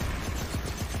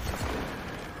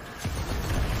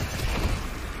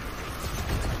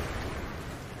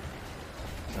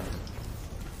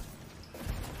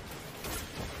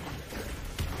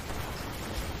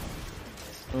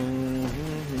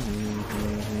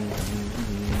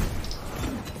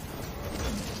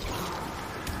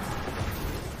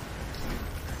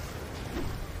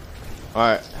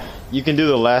 Alright, you can do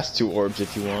the last 2 orbs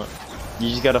if you want. You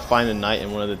just gotta find the knight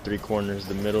in one of the 3 corners,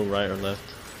 the middle, right, or left.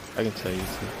 I can tell you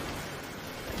too.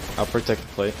 I'll protect the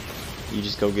plate. You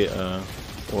just go get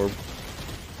orb.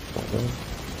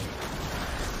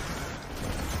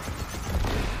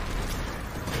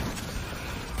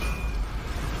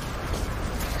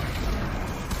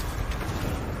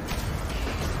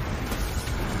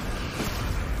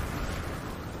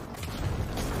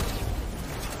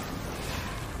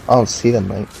 I don't see them,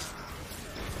 mate.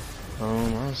 I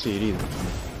don't see it either.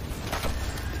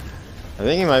 I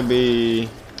think it might be...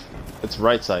 It's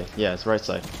right side. Yeah, it's right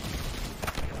side.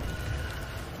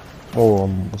 Oh,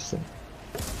 what's that?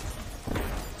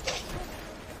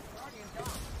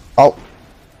 Oh!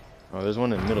 Oh, there's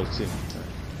one in the middle too.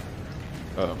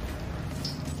 Uh oh.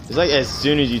 It's like as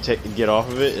soon as you get off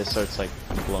of it, it starts like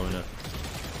blowing up.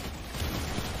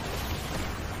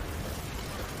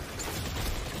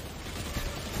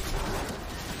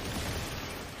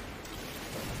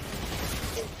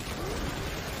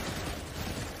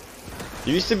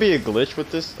 There used to be a glitch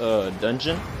with this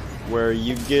dungeon where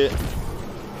you get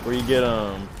what is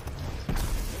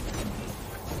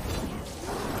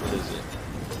it?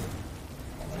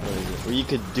 Where you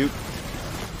could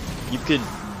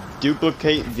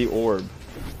duplicate the orb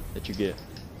that you get.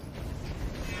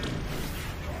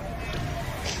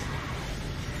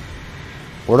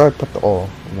 Where do I put the oil?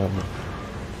 No.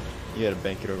 You gotta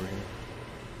bank it over here.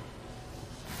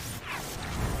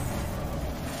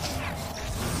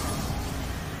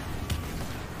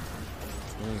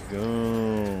 Let's go.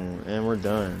 And we're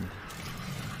done.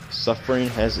 Suffering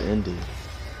has ended.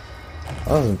 I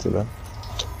wasn't too bad.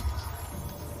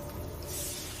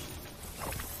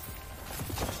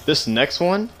 This next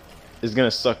one is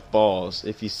gonna suck balls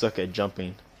if you suck at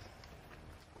jumping.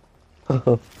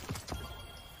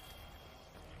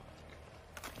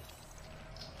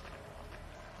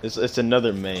 It's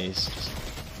another maze.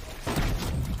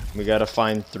 We gotta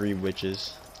find 3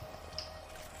 witches.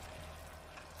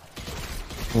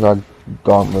 Got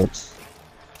gauntlets.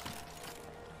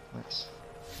 Nice.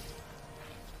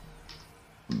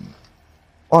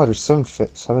 Oh, there's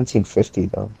 1750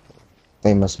 though.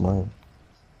 Same as mine.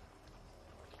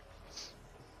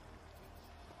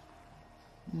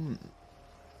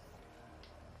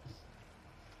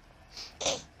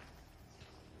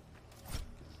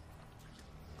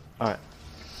 Alright.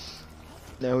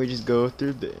 Now we just go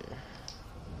through there.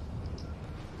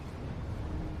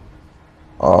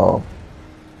 Oh.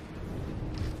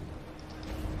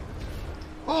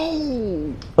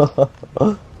 Oh!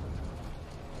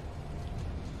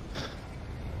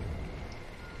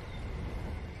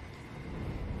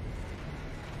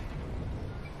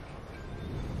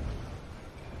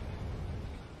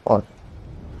 What?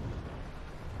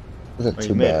 Isn't Oh, you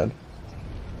too made it. bad.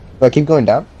 Do I keep going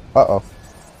down? Uh-oh.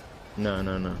 No,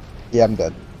 no, no. Yeah, I'm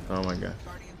dead. Oh my god.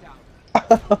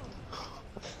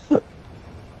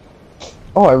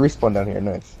 Oh, I respawned down here.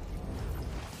 Nice.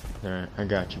 Alright, I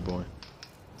got you, boy.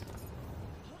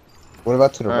 What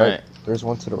about to the right? Alright. There's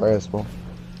one to the right as well.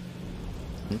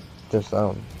 There's that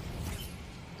one.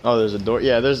 Oh, there's a door.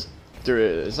 Yeah, it's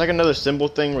like another symbol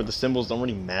thing where the symbols don't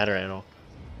really matter at all.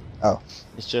 Oh.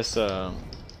 It's just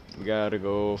we gotta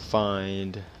go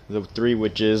find the 3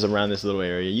 witches around this little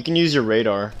area. You can use your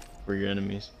radar for your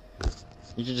enemies.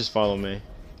 You should just follow me.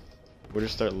 We'll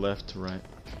just start left to right.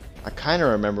 I kind of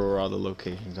remember where all the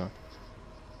locations are.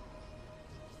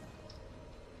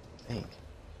 Dang.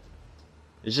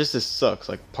 It's just, this sucks.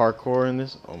 Like parkour in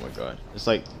this. Oh my god. It's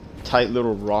like tight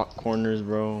little rock corners,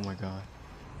 bro. Oh my god.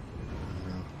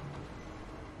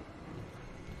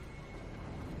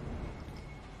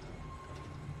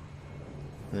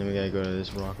 And then we gotta go to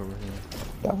this rock over here.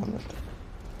 That one.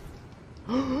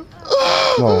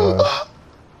 No way.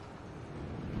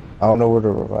 I don't know where to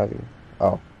revive you.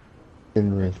 Oh.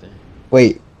 Didn't Right revive. there.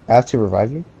 Wait, I have to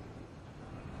revive you?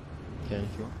 Okay,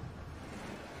 if you want.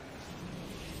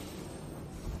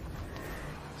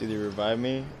 It's either revive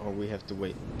me or we have to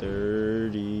wait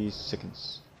 30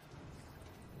 seconds.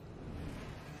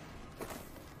 I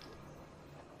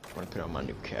wanna put on my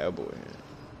new cowboy hat.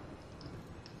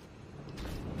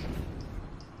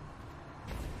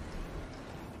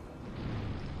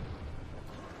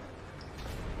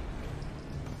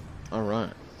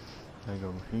 Alright. I go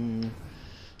over here.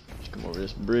 Just come over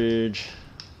this bridge.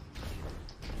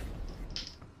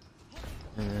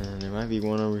 And there might be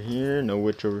one over here. No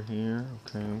witch over here.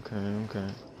 Okay, okay, okay.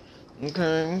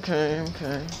 Okay, okay,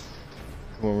 okay.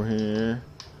 Come over here.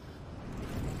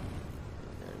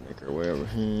 And make our way over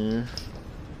here.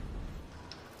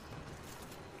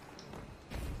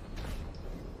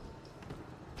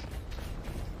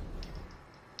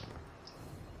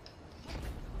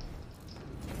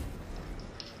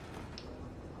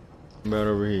 About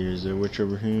over here. Is there a witch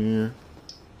over here?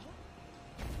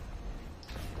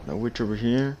 No witch over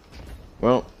here?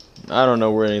 Well, I don't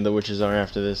know where any of the witches are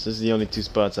after this. This is the only 2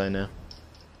 spots I know.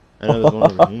 I know there's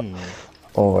one over here.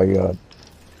 Oh my god.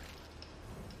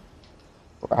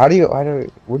 Where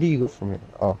do you go from here?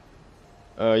 Oh.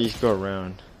 You can go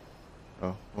around.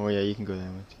 Oh yeah, you can go that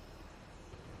way.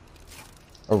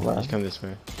 Around? Just come this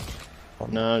way. Oh,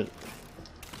 No.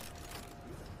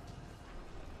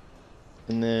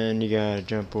 And then you gotta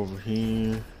jump over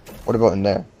here. What about in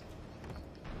there?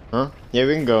 Huh? Yeah,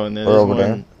 we can go in there. Or There's over one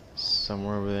there?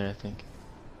 somewhere over there, I think.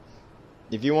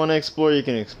 If you want to explore, you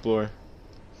can explore.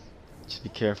 Just be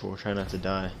careful. Try not to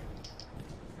die.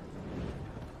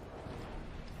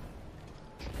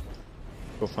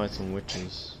 Go find some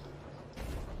witches.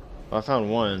 Oh, I found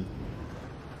one.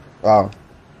 Oh.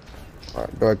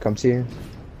 Alright, do I come see you?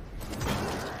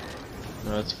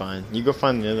 No, that's fine. You go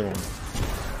find the other one.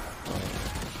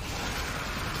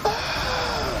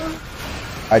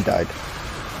 I died.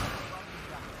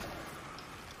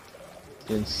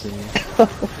 Insane.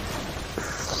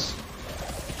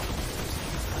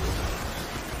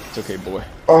 It's okay, boy.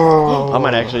 Oh. I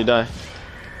might actually die.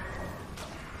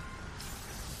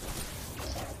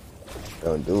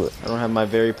 Don't do it. I don't have my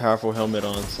very powerful helmet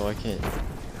on, so I can't.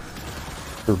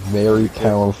 Your very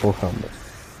powerful helmet.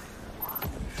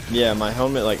 Yeah, my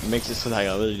helmet like makes it so that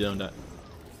I literally don't die.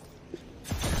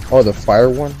 Oh, the fire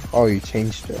one? Oh, you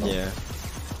changed it. Yeah.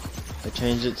 I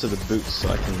changed it to the boots so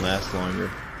I can last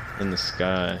longer in the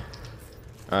sky.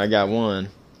 I got one.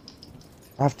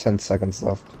 I have 10 seconds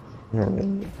left.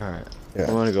 Alright.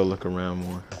 I want to go look around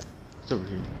more. What's over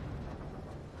here?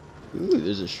 Ooh,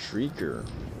 there's a shrieker.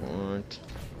 What?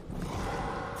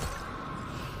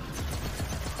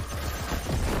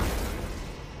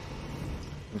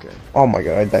 Okay. Oh my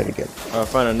god, I died again. I'll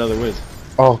find another wizard.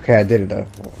 Oh, okay, I did it though.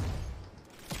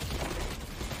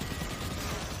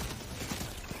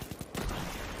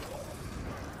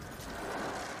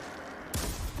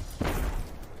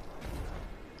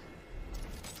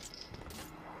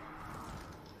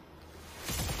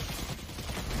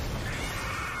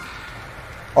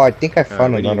 Oh, I think I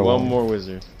found we need another one one. more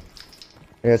wizard.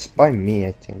 Yeah, it's by me,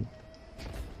 I think.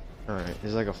 Alright,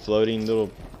 there's like a floating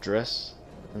little dress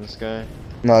in the sky.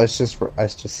 No, it's just for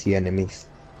us to see enemies.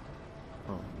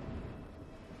 Oh.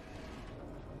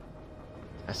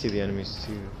 I see the enemies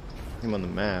too. I'm on the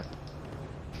map.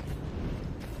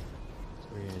 So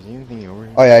yeah, is anything over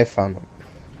here? Oh yeah, I found them.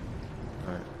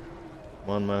 Alright. I'm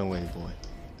on my way, boy.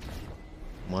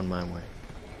 I'm on my way.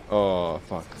 Oh,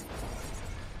 fuck.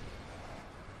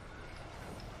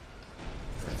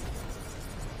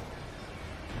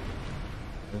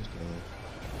 Let's go.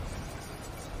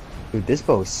 Dude, this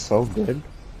bow is so good.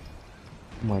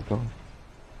 Oh my god.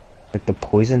 Like the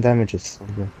poison damage is so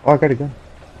good. Oh, I got a gun.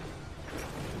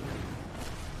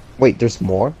 Wait, there's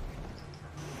more?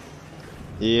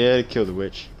 Yeah, to kill the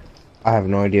witch. I have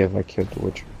no idea if I killed the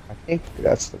witch. I think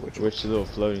that's the witch. Witch, the little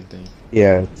floating thing.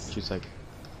 Yeah, it's... She's like...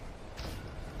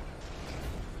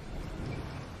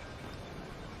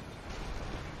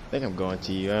 I think I'm going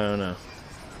to you, I don't know.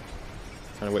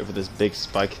 Trying to wait for this big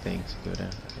spike thing to go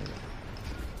down.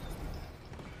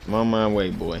 I'm on my way,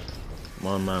 boy. I'm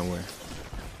on my way.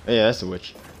 Oh yeah, that's the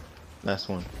witch. Last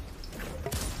one.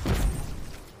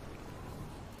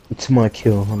 It's my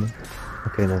kill, homie.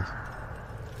 Okay, nice.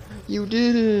 You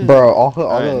did it! Bro, all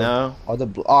the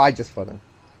blue... Oh, I just fought him.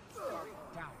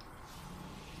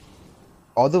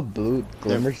 All the blue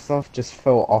glimmer stuff just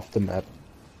fell off the map.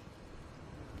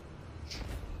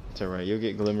 It's alright, you'll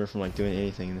get glimmer from like doing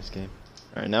anything in this game.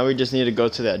 Alright, now we just need to go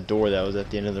to that door that was at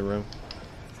the end of the room.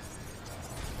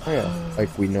 Oh yeah,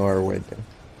 like we know our way there.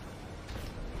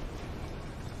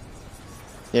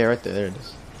 Yeah, right there, there it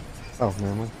is. Oh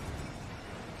man,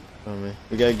 Oh man,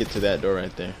 we gotta get to that door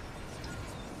right there.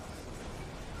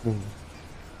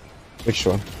 which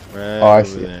one? Right Oh, I over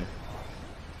see it. there.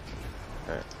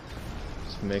 Alright,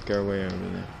 let's make our way over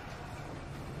there.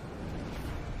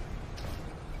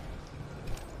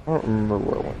 I don't remember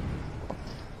where I went.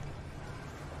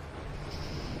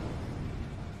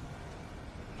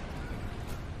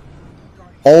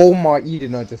 Oh my, you did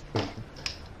not just push me.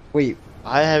 Wait,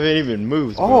 I haven't even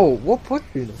moved, bro. oh, what pushed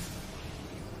you then?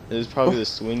 It was probably the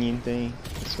swinging thing,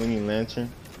 the swinging lantern.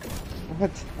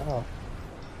 What? Oh.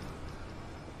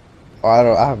 I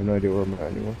have no idea where I'm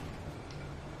at anymore.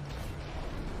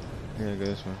 I gotta go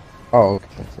this way. Oh, okay.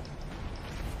 That's it.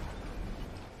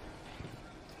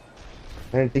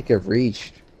 I didn't think it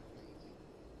reached.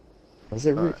 Does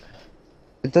it reach? Alright.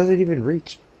 It doesn't even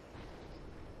reach.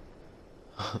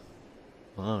 I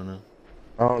don't know.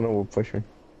 I don't know what pushed me.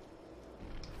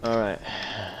 Alright.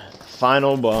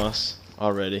 Final boss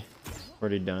already.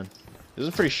 Already done. This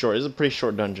is pretty short. This is a pretty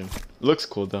short dungeon. It looks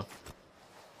cool though.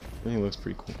 I think it looks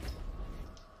pretty cool.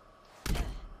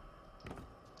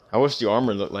 I wish the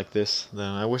armor looked like this though.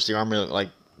 I wish the armor looked like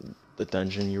the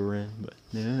dungeon you were in, but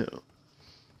no.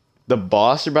 The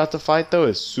boss you're about to fight though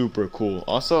is super cool.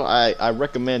 Also, I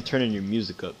recommend turning your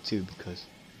music up too because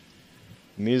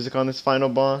music on this final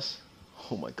boss,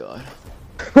 oh my god.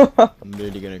 I'm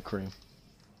literally gonna cream.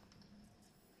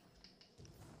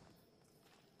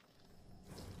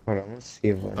 Hold on, let's see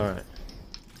if Alright.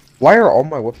 Why are all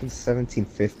my weapons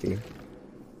 1750?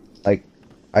 Like,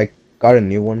 I got a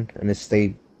new one and it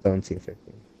stayed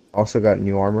 1750. Also got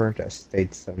new armor that stayed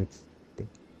 1750.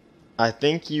 I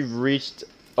think you've reached...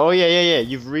 Oh, yeah.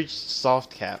 You've reached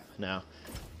soft cap now.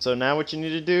 So now what you need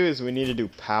to do is we need to do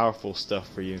powerful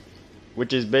stuff for you.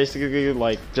 Which is basically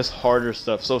like just harder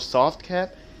stuff. So soft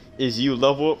cap is you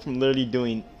level up from literally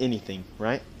doing anything,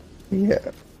 right?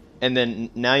 Yeah. And then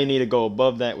now you need to go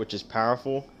above that, which is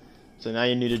powerful. So now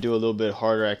you need to do a little bit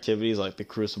harder activities like the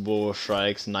Crucible,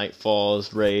 Strikes,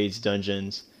 Nightfalls, Raids,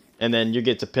 Dungeons. And then you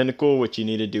get to Pinnacle, which you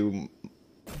need to do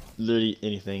literally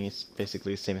anything. It's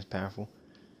basically the same as powerful.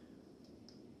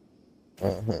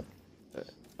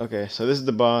 Okay, so this is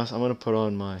the boss. I'm gonna put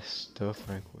on my stuff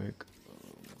right quick.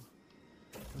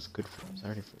 What's good for us? I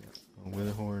already forgot. Oh,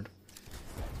 Wither Horde.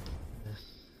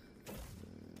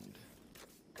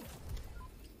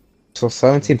 So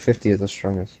 1750 is the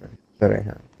strongest rank that I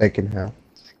have. They can have.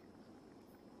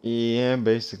 Yeah,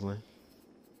 basically.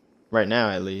 Right now,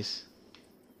 at least.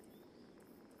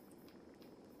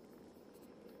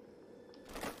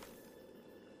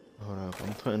 Hold up,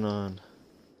 I'm putting on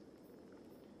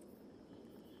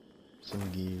some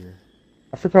gear.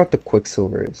 I forgot what the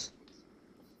Quicksilver is.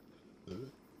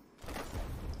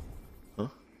 Huh?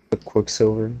 The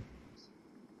Quicksilver.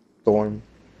 Storm.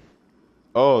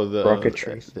 Oh, the Rocket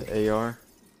Tracer. the AR.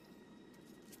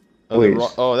 Oh, Wait.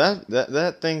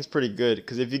 that thing's pretty good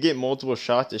because if you get multiple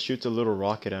shots, it shoots a little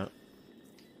rocket out.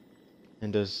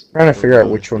 And does. I'm trying to figure out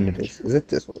bonus which one it damage. is. Is it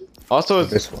this one? Also, Or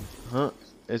it's this one? huh?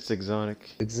 It's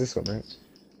exotic. It's this one, right?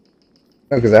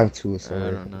 No, because I have two. So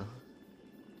I don't know.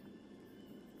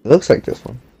 It looks like this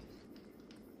one.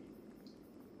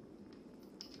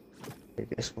 Wait,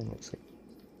 this one looks like.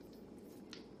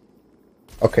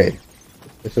 Okay.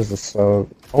 This is the sub.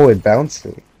 Oh, it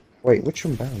bounces. Wait, which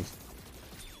one bounces?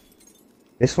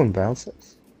 This one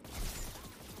bounces?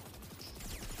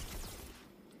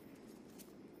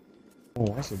 Oh,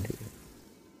 why does it do that?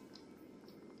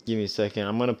 Give me a second.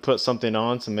 I'm gonna put something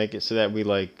on to make it so that we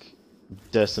like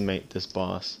decimate this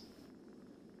boss.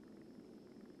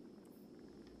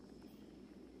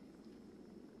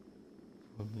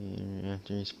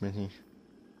 After you're sprinting.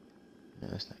 No,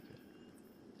 that's not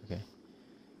good. Okay.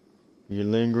 Your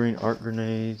lingering arc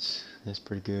grenades. That's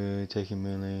pretty good. Taking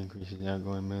melee increases the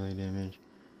outgoing melee damage.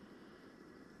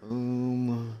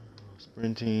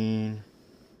 Sprinting.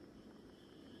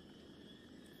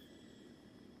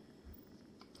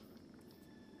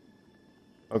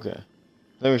 Okay.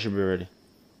 I think we should be ready.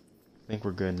 I think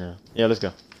we're good now. Yeah, let's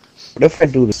go. What if I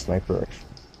do the sniper rifle?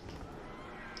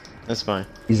 That's fine.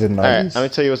 He's a Alright, nice. I'm gonna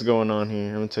tell you what's going on here.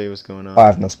 I'm gonna tell you what's going on. Oh, I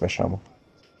have no special ammo.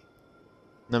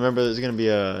 Now remember, there's gonna be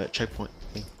a checkpoint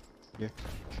thing here.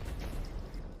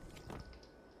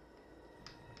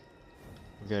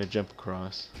 We gotta jump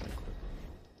across.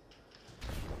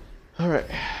 Alright.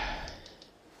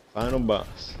 Final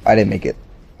boss. I didn't make it.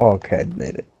 Oh, okay, I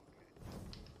made it.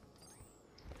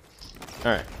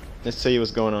 Alright, let's tell you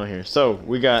what's going on here. So,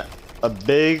 we got a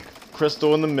big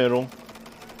crystal in the middle.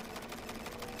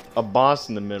 A boss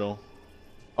in the middle.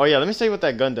 Oh yeah, let me say what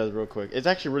that gun does real quick. It's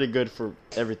actually really good for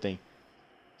everything.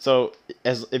 So,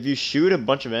 if you shoot a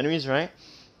bunch of enemies, right?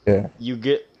 Yeah. You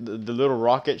get the little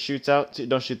rocket shoots out.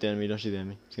 Don't shoot the enemy. Don't shoot the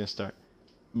enemy. It's gonna start.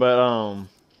 But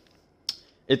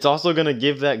it's also gonna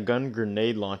give that gun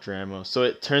grenade launcher ammo. So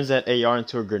it turns that AR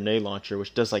into a grenade launcher,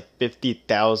 which does like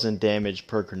 50,000 damage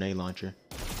per grenade launcher.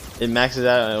 It maxes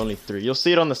out at only 3. You'll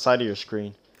see it on the side of your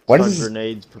screen. What It's is called this?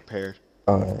 grenades prepared?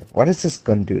 Why does this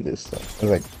gun do this though? It's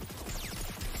like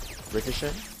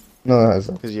Ricochet? no, it's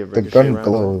like, Because you have the ricochet gun rounds.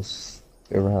 glows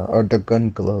around, or the gun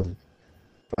glows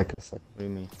like a second. What do you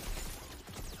mean?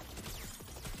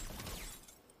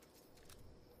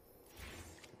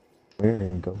 Where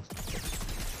it goes?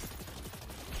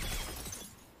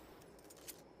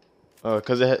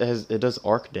 Because it does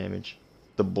arc damage.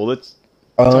 The bullets.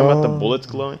 Talking about the bullets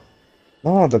glowing.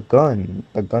 No, the gun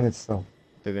itself.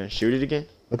 They're gonna shoot it again.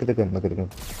 Look at the gun. Look at the gun.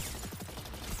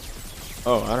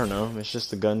 Oh, I don't know. It's just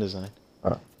the gun design.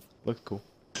 Oh. Looks cool.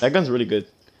 That gun's really good.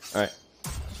 Alright.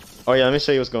 Oh yeah, let me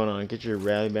show you what's going on. Get your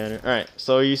rally banner. Alright,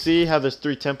 so you see how there's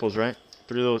 3 temples, right?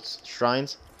 3 little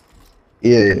shrines.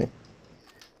 Yeah.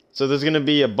 So there's gonna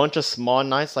be a bunch of small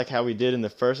knights like how we did in the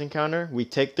first encounter. We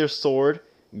take their sword,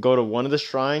 go to one of the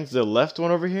shrines. The left one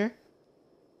over here,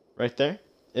 right there,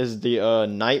 is the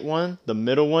knight one. The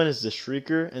middle one is the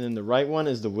shrieker, and then the right one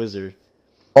is the wizard.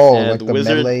 Oh, And like the the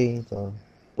wizard- melee, the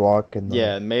block, and the...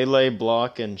 Yeah, melee,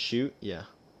 block, and shoot. Yeah.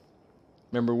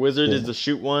 Remember, wizard is Yeah. the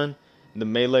shoot one, the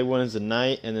melee one is the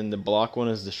knight, and then the block one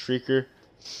is the shrieker.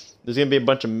 There's gonna be a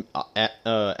bunch of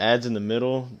ads in the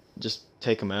middle. Just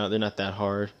take them out. They're not that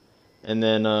hard. And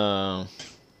then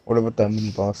What about that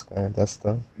mini boss guy? That's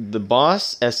the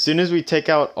boss. As soon as we take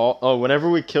out all, whenever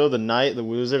we kill the knight, the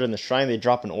wizard, and the shrine, they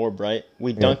drop an orb, right?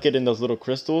 We dunk it in those little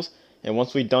crystals, and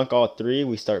once we dunk all 3,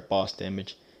 we start boss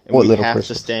damage. And What we little have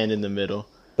crystals? to stand in the middle.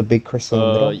 the big crystal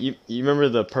in the middle. You remember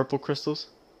the purple crystals?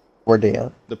 Where they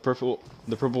at? The purple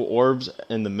orbs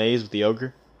and the maze with the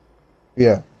ogre.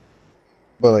 Yeah.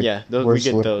 But like, Yeah, those, we where's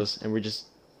get what- those, and we just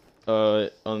right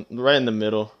in the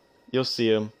middle. You'll see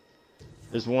them.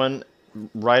 There's one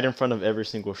right in front of every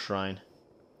single shrine.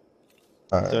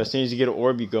 Alright. So as soon as you get an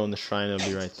orb, you go in the shrine. It'll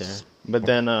be right there. But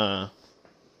then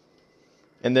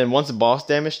and then once the boss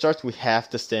damage starts, we have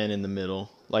to stand in the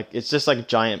middle. like it's just like a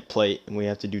giant plate, and we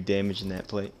have to do damage in that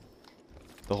plate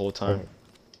the whole time.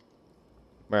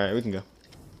 Alright, we can go.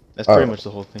 That's pretty much the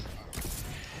whole thing.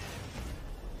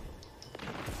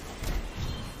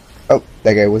 Oh,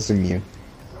 that guy was immune.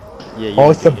 Yeah.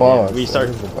 Oh, it's the boss. We start.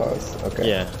 It is the boss. Okay.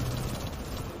 Yeah.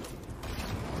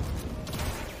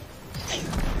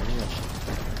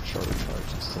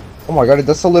 Oh my god, it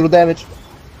does so little damage.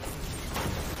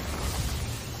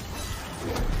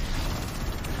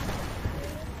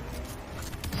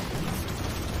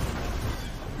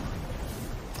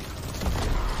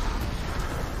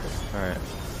 Alright.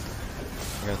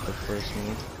 I got the first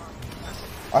one.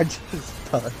 I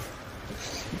just died.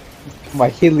 My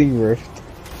healing rift.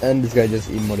 And this guy just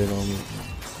emoted on me.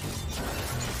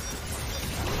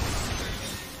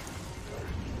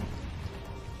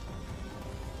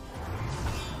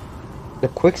 The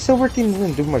Quicksilver thing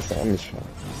doesn't do much damage now.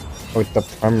 With the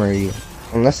primary.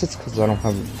 Unless it's because I don't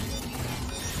have...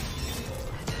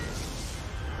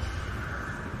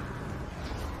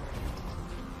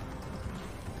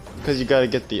 Because you gotta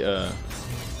get the,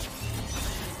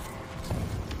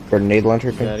 Grenade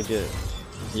launcher You thing? gotta get...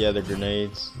 Yeah, the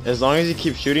grenades. As long as you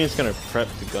keep shooting, it's gonna prep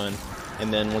the gun.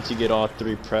 And then once you get all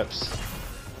 3 preps,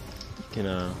 you can,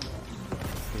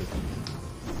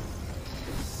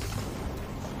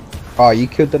 Oh, you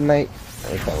killed the knight?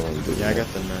 Yeah, I got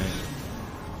the knight.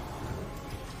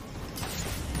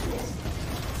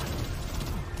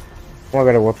 Oh, I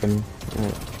got a weapon.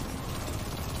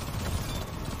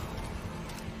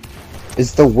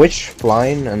 Is the witch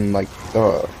flying and like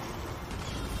the...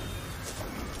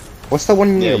 What's the one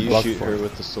you need Yeah, to you block shoot for? her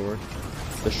with the sword.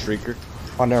 The shrieker.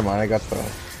 Oh, never mind, I got the...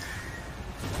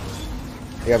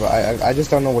 Yeah, but I just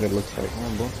don't know what it looks like. Come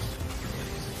on, bro.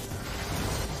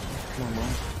 Come on, bro.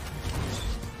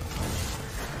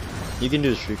 You can do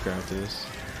the shrieker after this.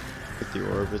 With the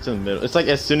orb. It's in the middle. It's like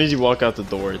as soon as you walk out the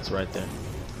door, it's right there.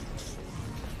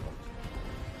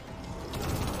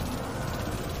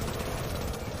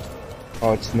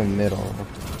 Oh, it's in the middle.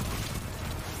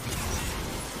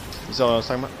 You saw what I was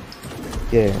talking about?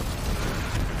 Yeah.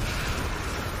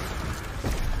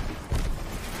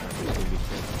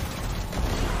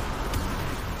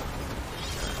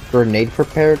 Grenade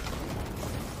prepared?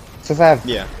 Says I have...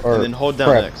 Yeah, or and then hold down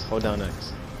prep. X. Hold down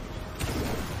X.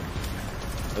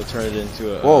 It'll turn it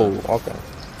into a... Whoa, okay.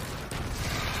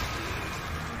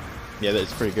 Yeah,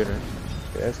 that's pretty good, right?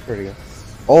 Yeah, that's pretty good.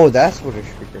 Oh, that's what a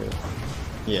shrieker is.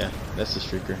 Yeah, that's the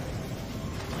shrieker.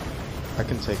 I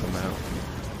can take them out.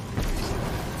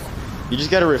 You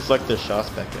just gotta reflect their shots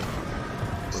back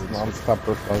in. Non-stop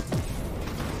reflect.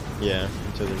 Yeah,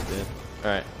 until they're dead.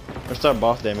 Alright, let's start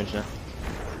boss damage now.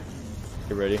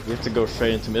 Get ready. We have to go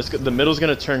straight into the middle's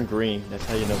gonna turn green. That's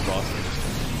how you know boss damage.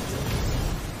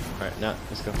 Alright, now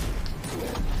let's go.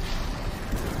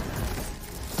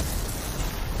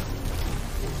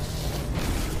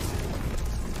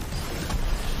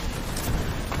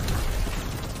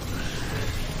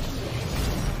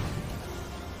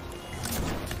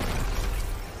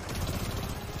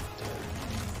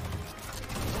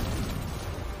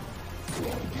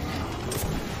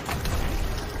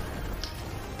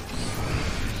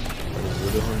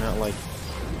 Not like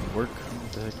work.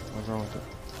 What the heck? What's wrong with it?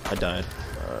 I died.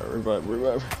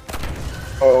 Revive.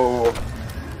 Oh.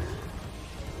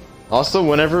 Also,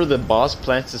 whenever the boss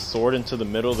plants his sword into the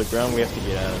middle of the ground, we have to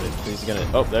get out of it. 'Cause he's gonna.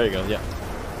 Oh, there you go. Yeah.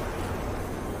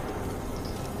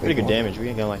 Pretty good damage. We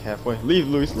ain't got like halfway. Leave,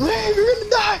 Luis. Leave. You're gonna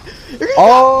die. You're gonna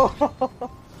Oh!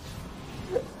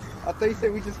 I thought you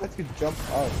said we just had to jump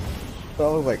up.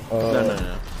 So I was like,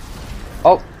 No.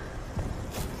 Oh!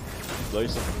 Blow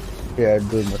yourself. Yeah, I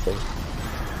blew my face.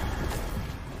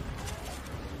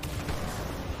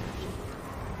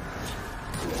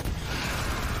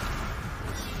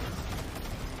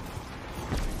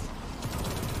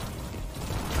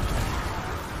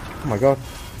 Oh my god.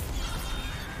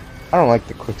 I don't like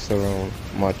the Quicksilver one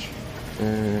much.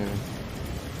 You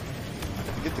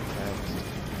get the crabs.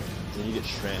 Then you get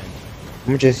Strand. I'm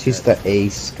gonna just use the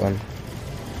Ace gun.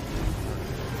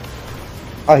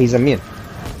 Oh, he's immune.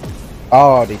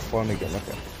 Oh, they spawned again,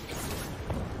 okay.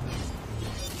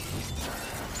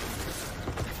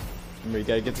 Remember, you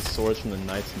gotta get the swords from the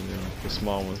knights in the middle. The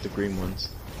small ones, the green ones.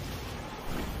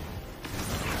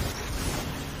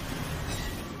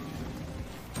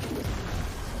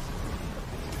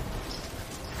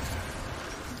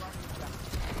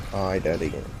 Oh, I died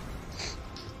again.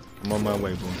 I'm on my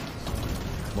way, boy.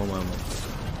 I'm on my way.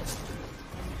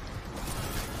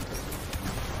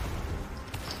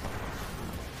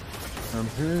 I'm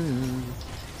here.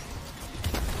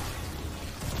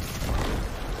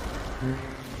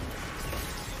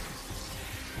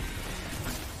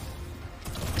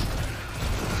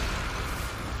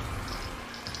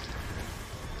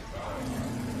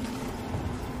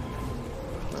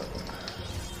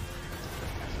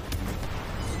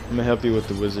 I'm gonna help you with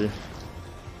the wizard.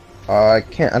 I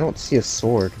can't. I don't see a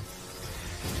sword.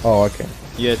 Oh, okay.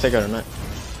 Yeah, take out a knife.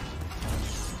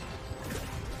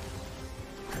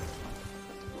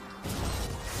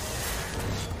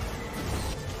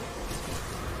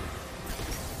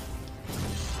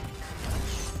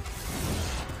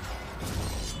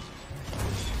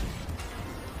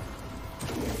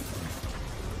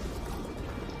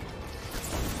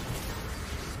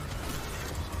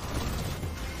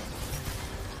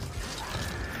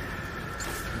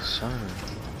 Shine.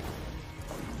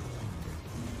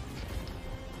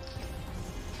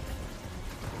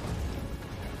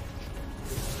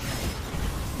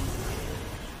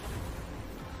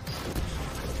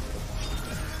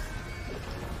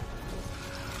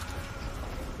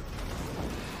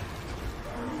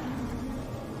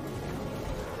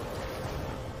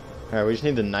 Alright, we just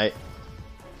need the knight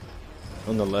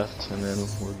on the left, and then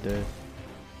we're dead.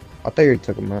 I thought you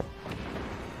took him out.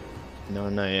 No,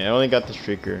 not yet. I only got the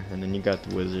streaker, and then you got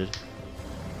the wizard.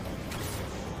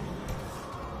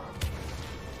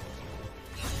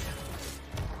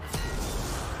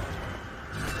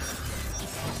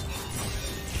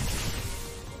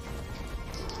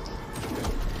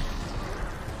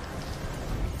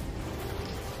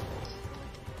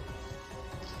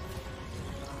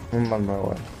 I'm on my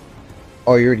way.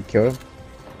 Oh, you already killed him?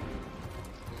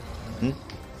 Hmm?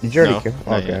 Did you already No, kill him?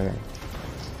 not Okay. yet. Okay.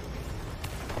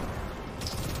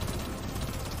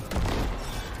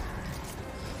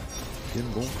 Get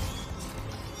him going.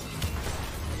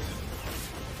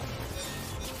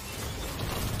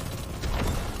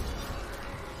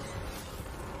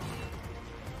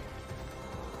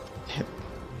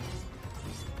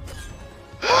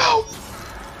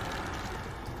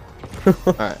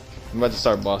 Alright, I'm about to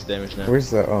start boss damage now.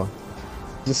 Where's the oh?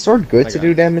 Is the sword good I to got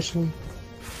do it. damage to him?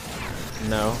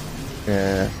 No.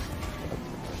 Yeah.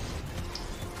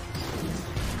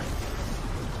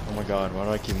 Oh my god, why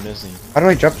do I keep missing? How do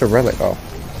I drop the relic? Oh,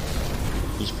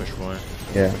 Each push one.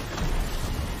 yeah.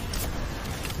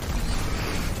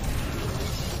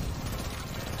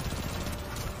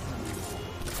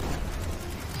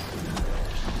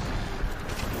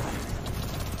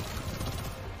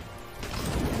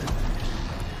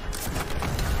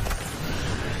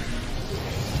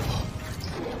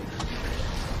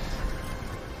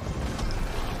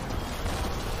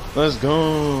 Let's go!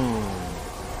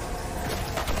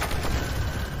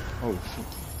 Oh shit.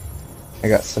 I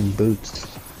got some boots.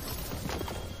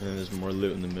 And then there's more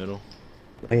loot in the middle.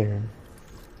 Later.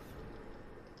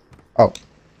 Oh, That's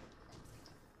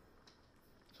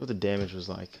what the damage was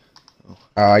like. Oh,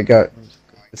 I got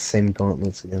the same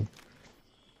gauntlets again.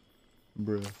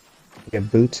 bruh. I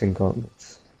got boots and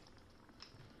gauntlets.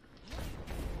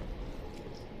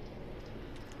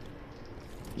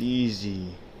 Easy.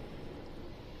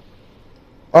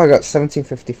 Oh, I got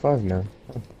 1755 now.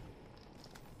 Oh.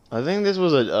 I think this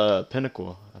was a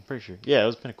pinnacle. I'm pretty sure. Yeah, it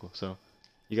was pinnacle. So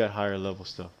you got higher level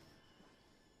stuff.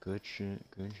 Good shit.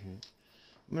 Good shit.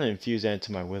 I'm gonna infuse that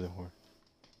into my wither horn.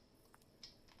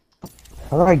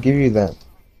 How do I give you that?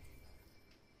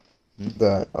 Hmm?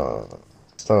 That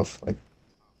stuff like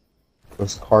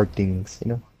those card things,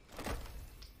 you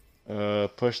know?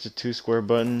 Push the 2 square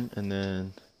button and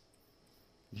then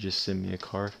you just send me a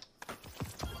card.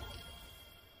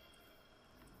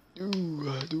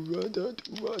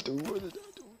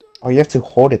 Oh, you have to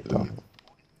hold it though.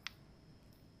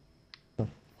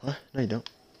 What? No, you don't.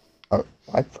 Oh,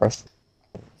 I pressed it.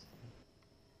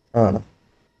 I don't know.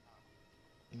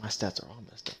 My stats are all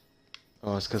messed up.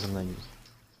 Oh, it's because I'm not using.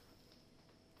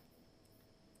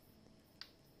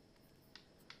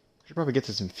 I should probably get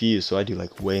this infused so I do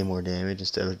like way more damage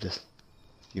instead of just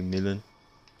a few million.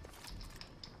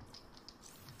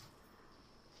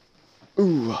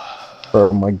 Ooh.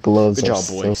 Bro, my gloves Good are job,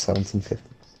 boy. still 1750.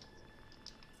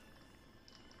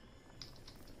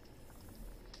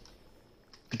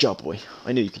 Good job, boy.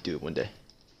 I knew you could do it one day.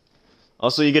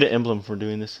 Also, you get an emblem for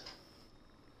doing this.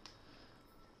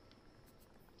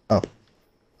 Oh.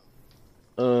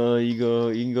 You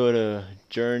can go to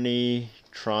Journey,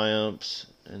 Triumphs,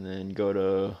 and then go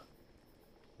to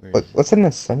What's an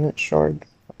Ascendant Shard?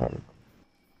 I don't know.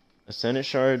 Ascendant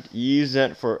Shard. You use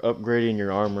that for upgrading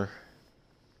your armor.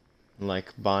 And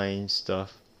like buying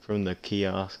stuff from the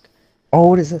kiosk. Oh,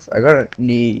 what is this? I got a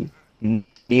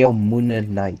Neomuna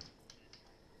Knight.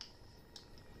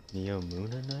 Neo Moon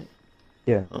Knight?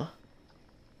 Yeah. Huh?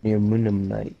 Neomuna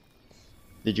Knight.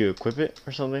 Did you equip it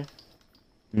or something?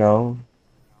 No.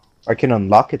 I can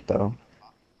unlock it though.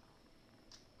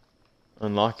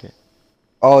 Unlock it.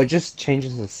 Oh, it just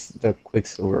changes the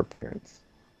Quicksilver appearance.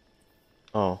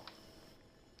 Oh.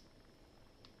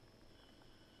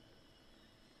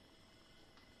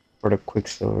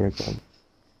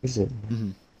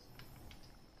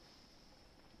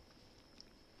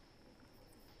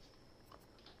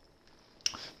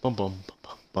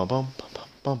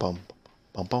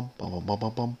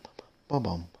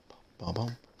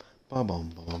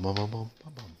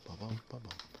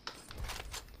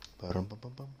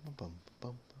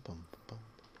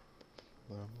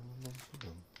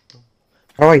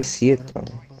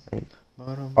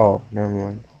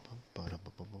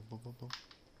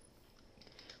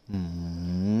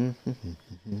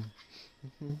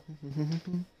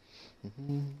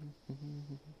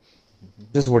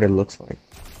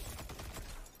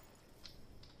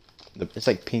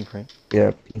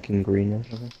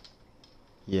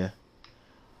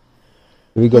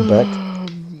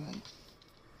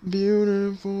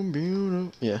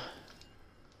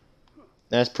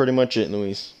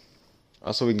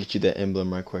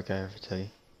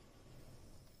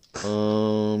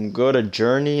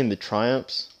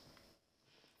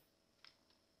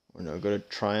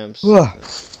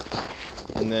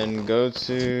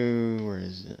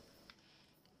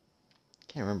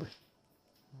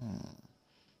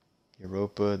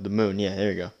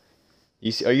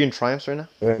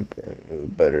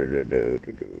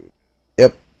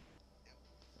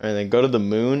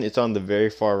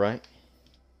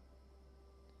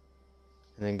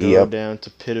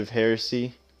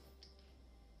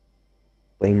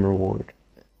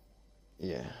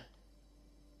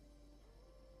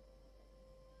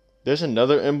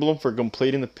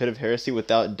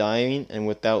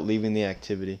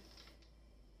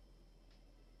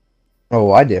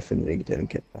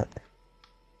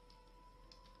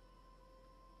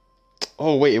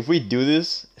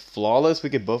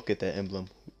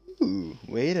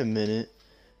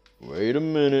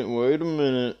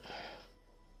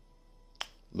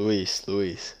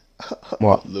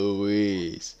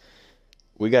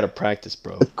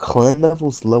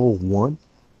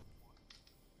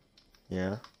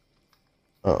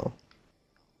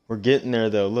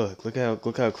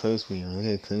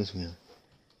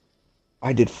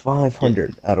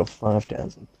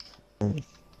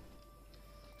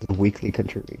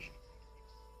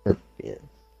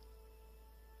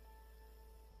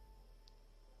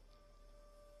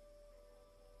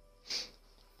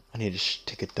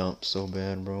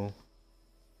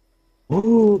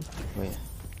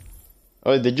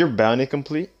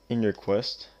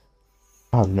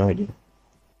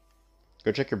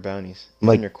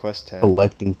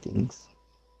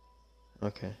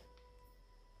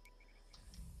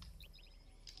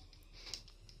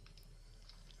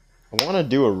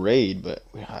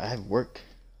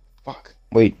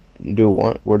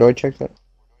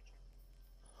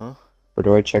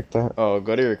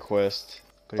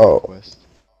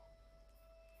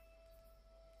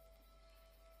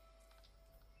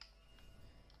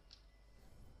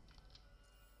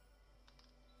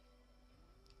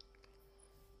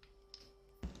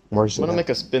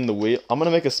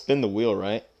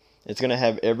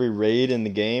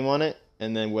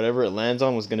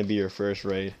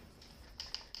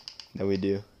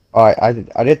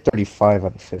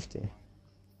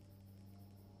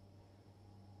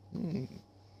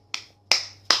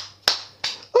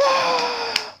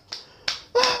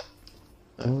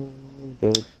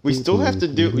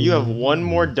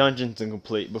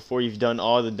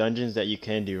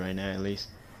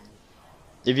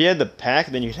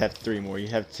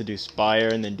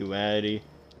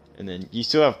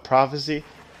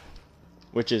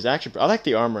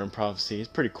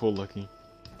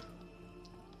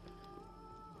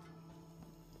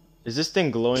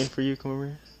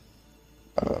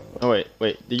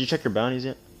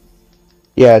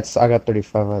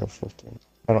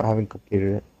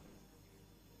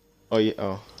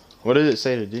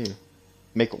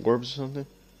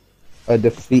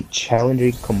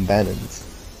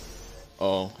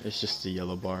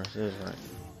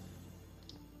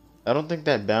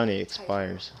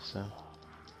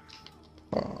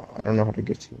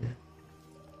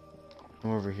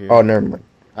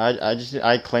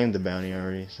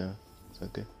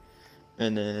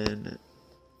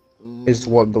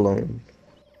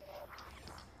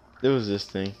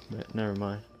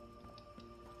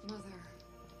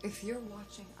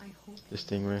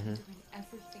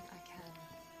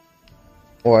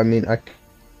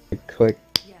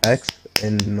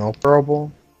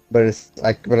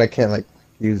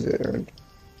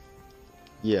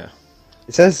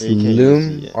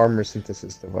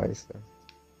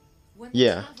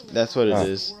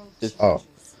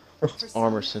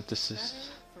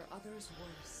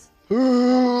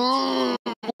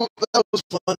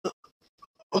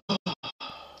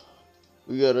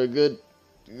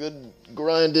 good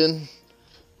grinding.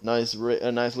 A nice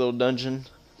little dungeon.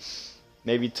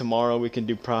 Maybe tomorrow we can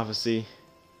do prophecy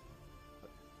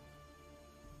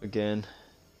again.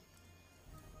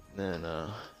 Then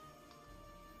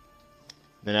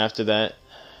after that,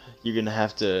 you're gonna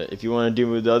have to, if you want to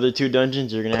do the other 2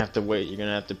 dungeons, you're gonna have to wait. You're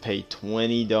gonna have to pay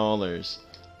 $20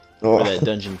 for that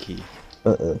dungeon key.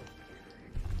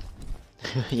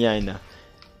 Yeah, I know.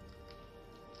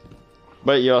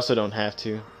 But you also don't have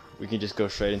to. We can just go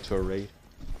straight into a raid.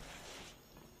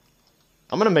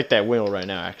 I'm gonna make that wheel right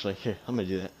now, actually. Here, I'm gonna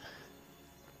do that.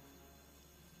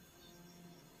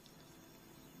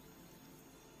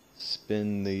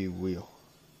 Spin the wheel.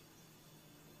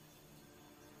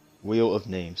 Wheel of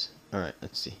names. Alright,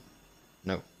 let's see.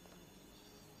 No.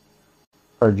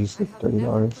 Or do you say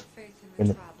 $30?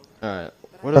 Alright,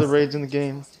 what are the raids in the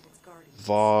game?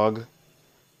 Vogue.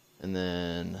 And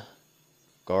then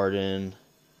Garden.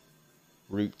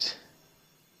 Root.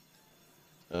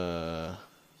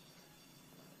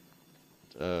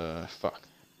 Fuck.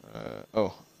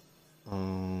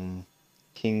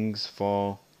 King's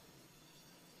Fall.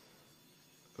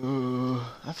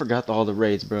 I forgot all the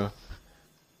raids, bro.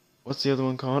 What's the other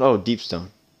one called? Oh, Deepstone.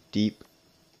 Deep.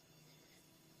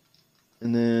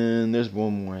 And then there's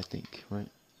one more, I think, right?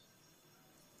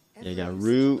 Yeah, you got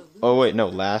Root. Oh, wait, no,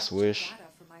 Last Wish.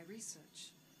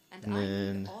 And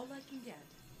then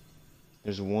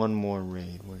there's one more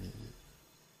raid. What is it?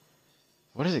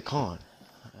 What is it called?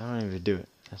 I don't even do it.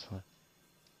 That's what.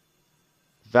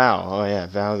 Vow. Oh, yeah,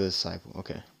 Vow the Disciple.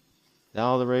 Okay. Is that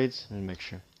all the raids? Let me make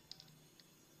sure.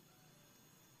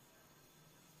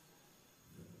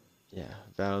 Yeah,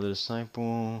 Vow the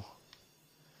Disciple.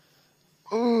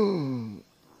 Ooh.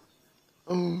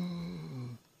 Ooh.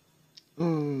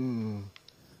 Ooh.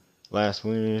 Last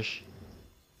Wish.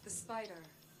 The spider.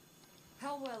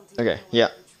 How well do Okay, yeah.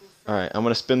 Alright, I'm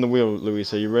gonna spin the wheel,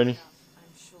 Luis. Are you ready?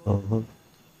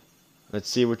 Let's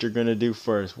see what you're gonna do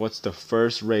first. What's the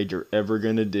first raid you're ever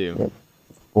gonna do? Yep.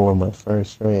 For my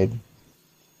first raid.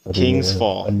 King's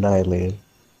Fall. Annihilated.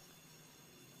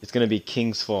 It's gonna be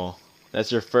King's Fall.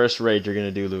 That's your first raid you're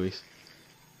gonna do, Luis.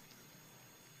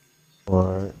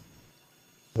 Or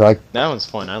like that one's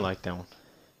fun. I like that one.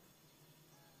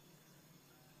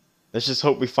 Let's just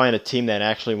hope we find a team that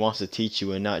actually wants to teach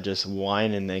you and not just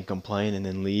whine and then complain and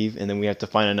then leave, and then we have to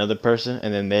find another person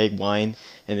and then they whine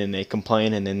and then they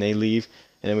complain and then they leave,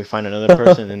 and then we find another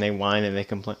person and then they whine and they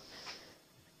complain.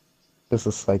 It's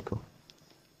a cycle.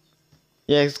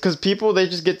 Yeah, it's because people, they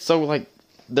just get so like,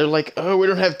 they're like, oh, we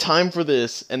don't have time for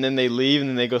this, and then they leave and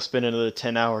then they go spend another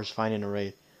 10 hours finding a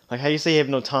raid. Like, how do you say you have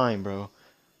no time, bro?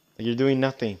 Like, you're doing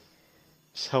nothing.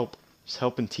 Just help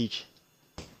and teach.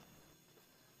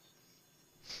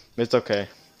 It's okay.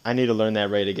 I need to learn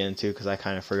that raid again too, because I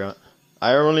kind of forgot.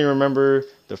 I only remember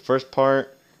the first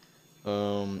part.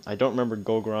 I don't remember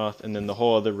Golgoroth, and then the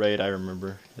whole other raid I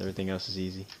remember. Everything else is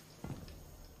easy.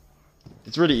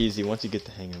 It's really easy once you get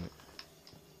the hang of it.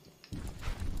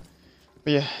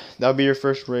 But yeah, that'll be your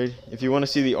first raid. If you want to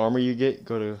see the armor you get,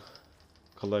 go to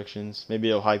collections. Maybe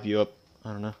it'll hype you up.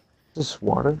 I don't know. Just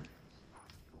water.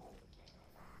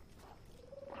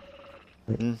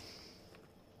 Mm.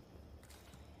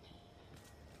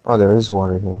 Oh, there is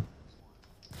water here.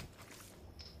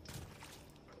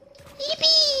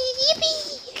 Yippee!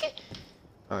 Yippee!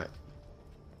 Alright.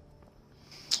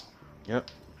 Yep.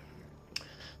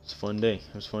 It's a fun day.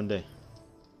 It was a fun day.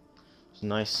 It's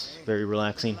nice. Very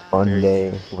relaxing. Fun very...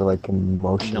 day. We're like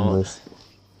emotionless.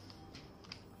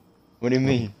 What do you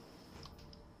mean?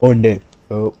 Fun day.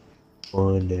 Oh.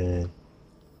 Fun day.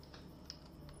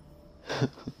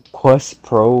 Quest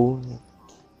Pro.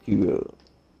 You.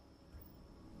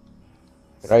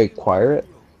 Did I acquire it?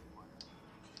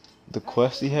 The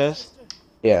quest he has?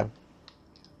 Yeah.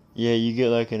 Yeah, you get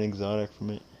like an exotic from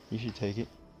it. You should take it.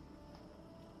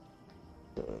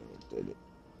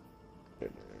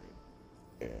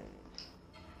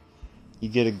 You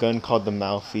get a gun called the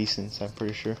Malfeasance, I'm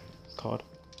pretty sure it's called.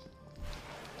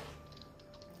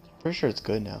 Pretty sure it's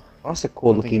good now. That's a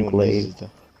cool looking glaive.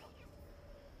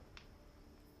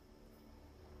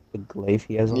 The glaive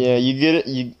he has on? Yeah, you get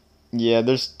it. Yeah,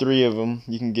 there's 3 of them.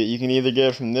 You can either get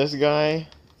it from this guy,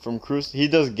 from Crucible. He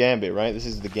does Gambit, right? This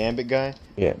is the Gambit guy.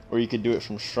 Yeah. Or you can do it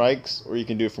from Strikes, or you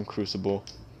can do it from Crucible.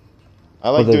 I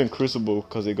like doing Crucible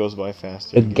because it goes by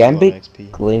faster. The Gambit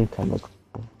glaive kind of cool.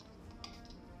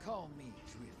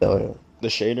 The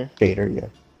shader?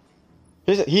 Shader,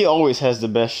 yeah. He always has the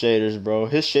best shaders, bro.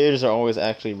 His shaders are always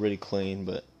actually really clean,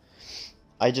 but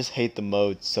I just hate the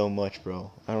mode so much,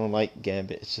 bro. I don't like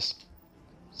Gambit. It's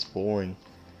boring.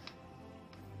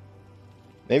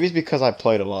 Maybe it's because I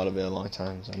played a lot of it a long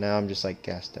time, so now I'm just like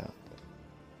gassed out.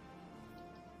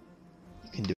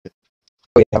 can do it.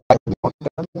 Wait, have I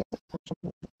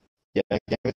Yeah,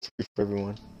 Gambit's free for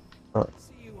everyone.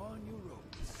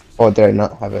 Oh, did I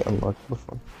not have it unlocked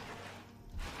before?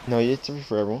 No, it's free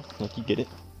for everyone. Like, you get it.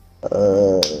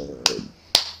 Uh,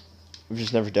 We've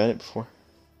just never done it before.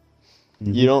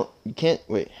 mhm. You can't,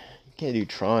 wait. You can't do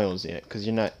trials yet, because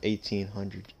you're not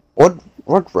 1800.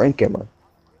 What rank am I?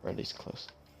 Or at least close.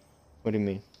 What do you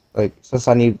mean? Like, since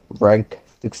I need rank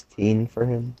 16 for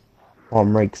him. Oh,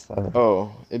 I'm rank 7.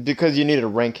 Oh, because you need to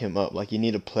rank him up. Like, you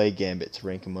need to play Gambit to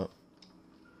rank him up.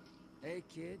 Hey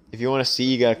kid. If you want to see,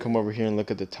 you gotta come over here and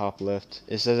look at the top left.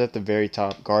 It says at the very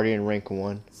top, Guardian rank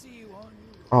 1. See you on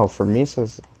your Oh, for me it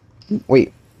says...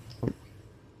 Wait.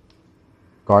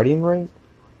 Guardian rank?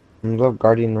 I'm love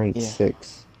Guardian rank Yeah.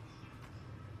 6.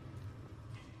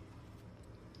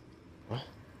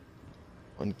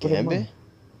 On What am Gambit? I?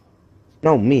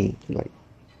 No, me. Like,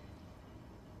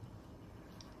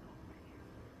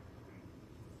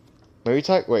 What are you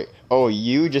talking? Wait. Oh,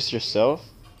 you just yourself?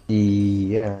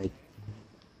 yeah,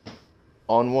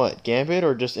 On what? Gambit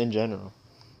or just in general?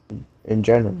 in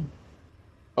general.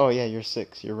 Oh yeah, you're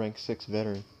 6. You're rank 6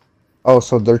 veteran. Oh,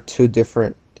 so they're two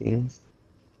different things?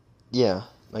 Yeah.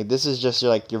 Like this is just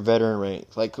like your veteran rank.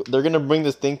 Like they're gonna bring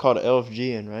this thing called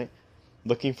LFG in, right?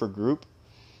 Looking for group.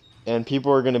 And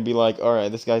people are gonna be like, all right,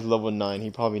 this guy's level 9. He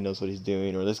probably knows what he's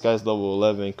doing, or this guy's level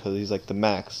 11 because he's like the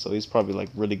max, so he's probably like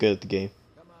really good at the game.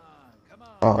 come on, come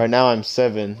on. Oh, Right now I'm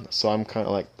 7, so I'm kind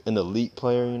of like an elite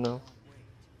player, you know.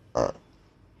 uh,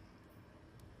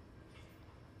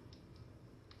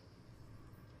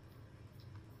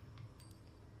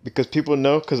 Because people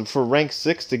know, because for rank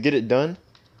 6 to get it done.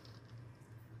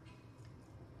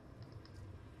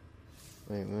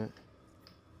 Wait, what?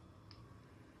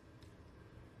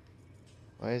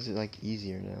 Why is it like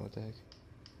easier now? What the heck?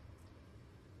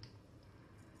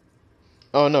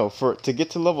 Oh no, to get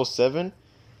to level 7,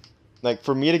 like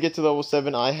for me to get to level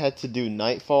 7, I had to do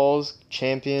Nightfalls,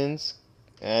 Champions,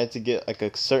 and I had to get like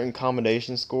a certain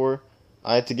combination score.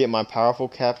 I had to get my powerful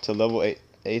cap to level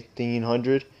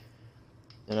 1800,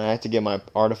 and I had to get my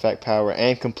artifact power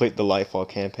and complete the Lightfall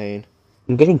campaign.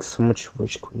 I'm getting so much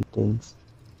Witch Queen things.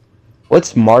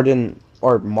 What's Martin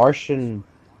or Martian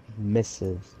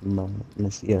missive?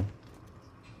 Yeah.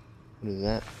 What is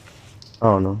that? I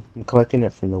don't know. I'm collecting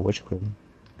it from the Witch Queen.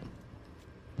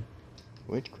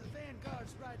 Which? The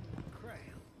vanguard's riding the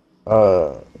crown.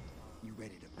 You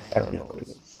ready to I don't know what it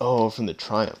is. Oh, from the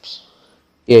Triumphs.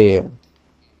 Yeah.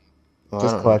 Oh, I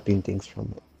Just don't know. collecting things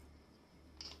from it.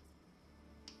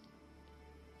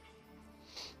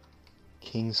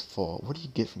 King's Fall. What do you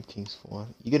get from King's Fall?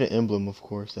 You get an emblem, of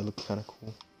course. That looks kind of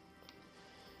cool.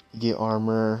 You get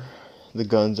armor. The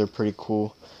guns are pretty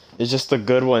cool. It's just the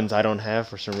good ones I don't have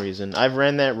for some reason. I've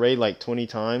ran that raid like 20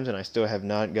 times and I still have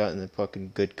not gotten the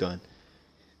fucking good gun.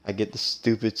 I get the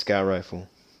stupid scout rifle.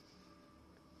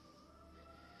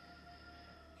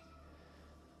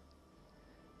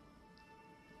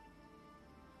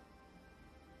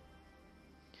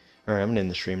 Alright, I'm gonna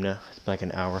end the stream now. It's been like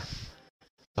an hour.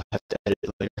 I'll have to edit.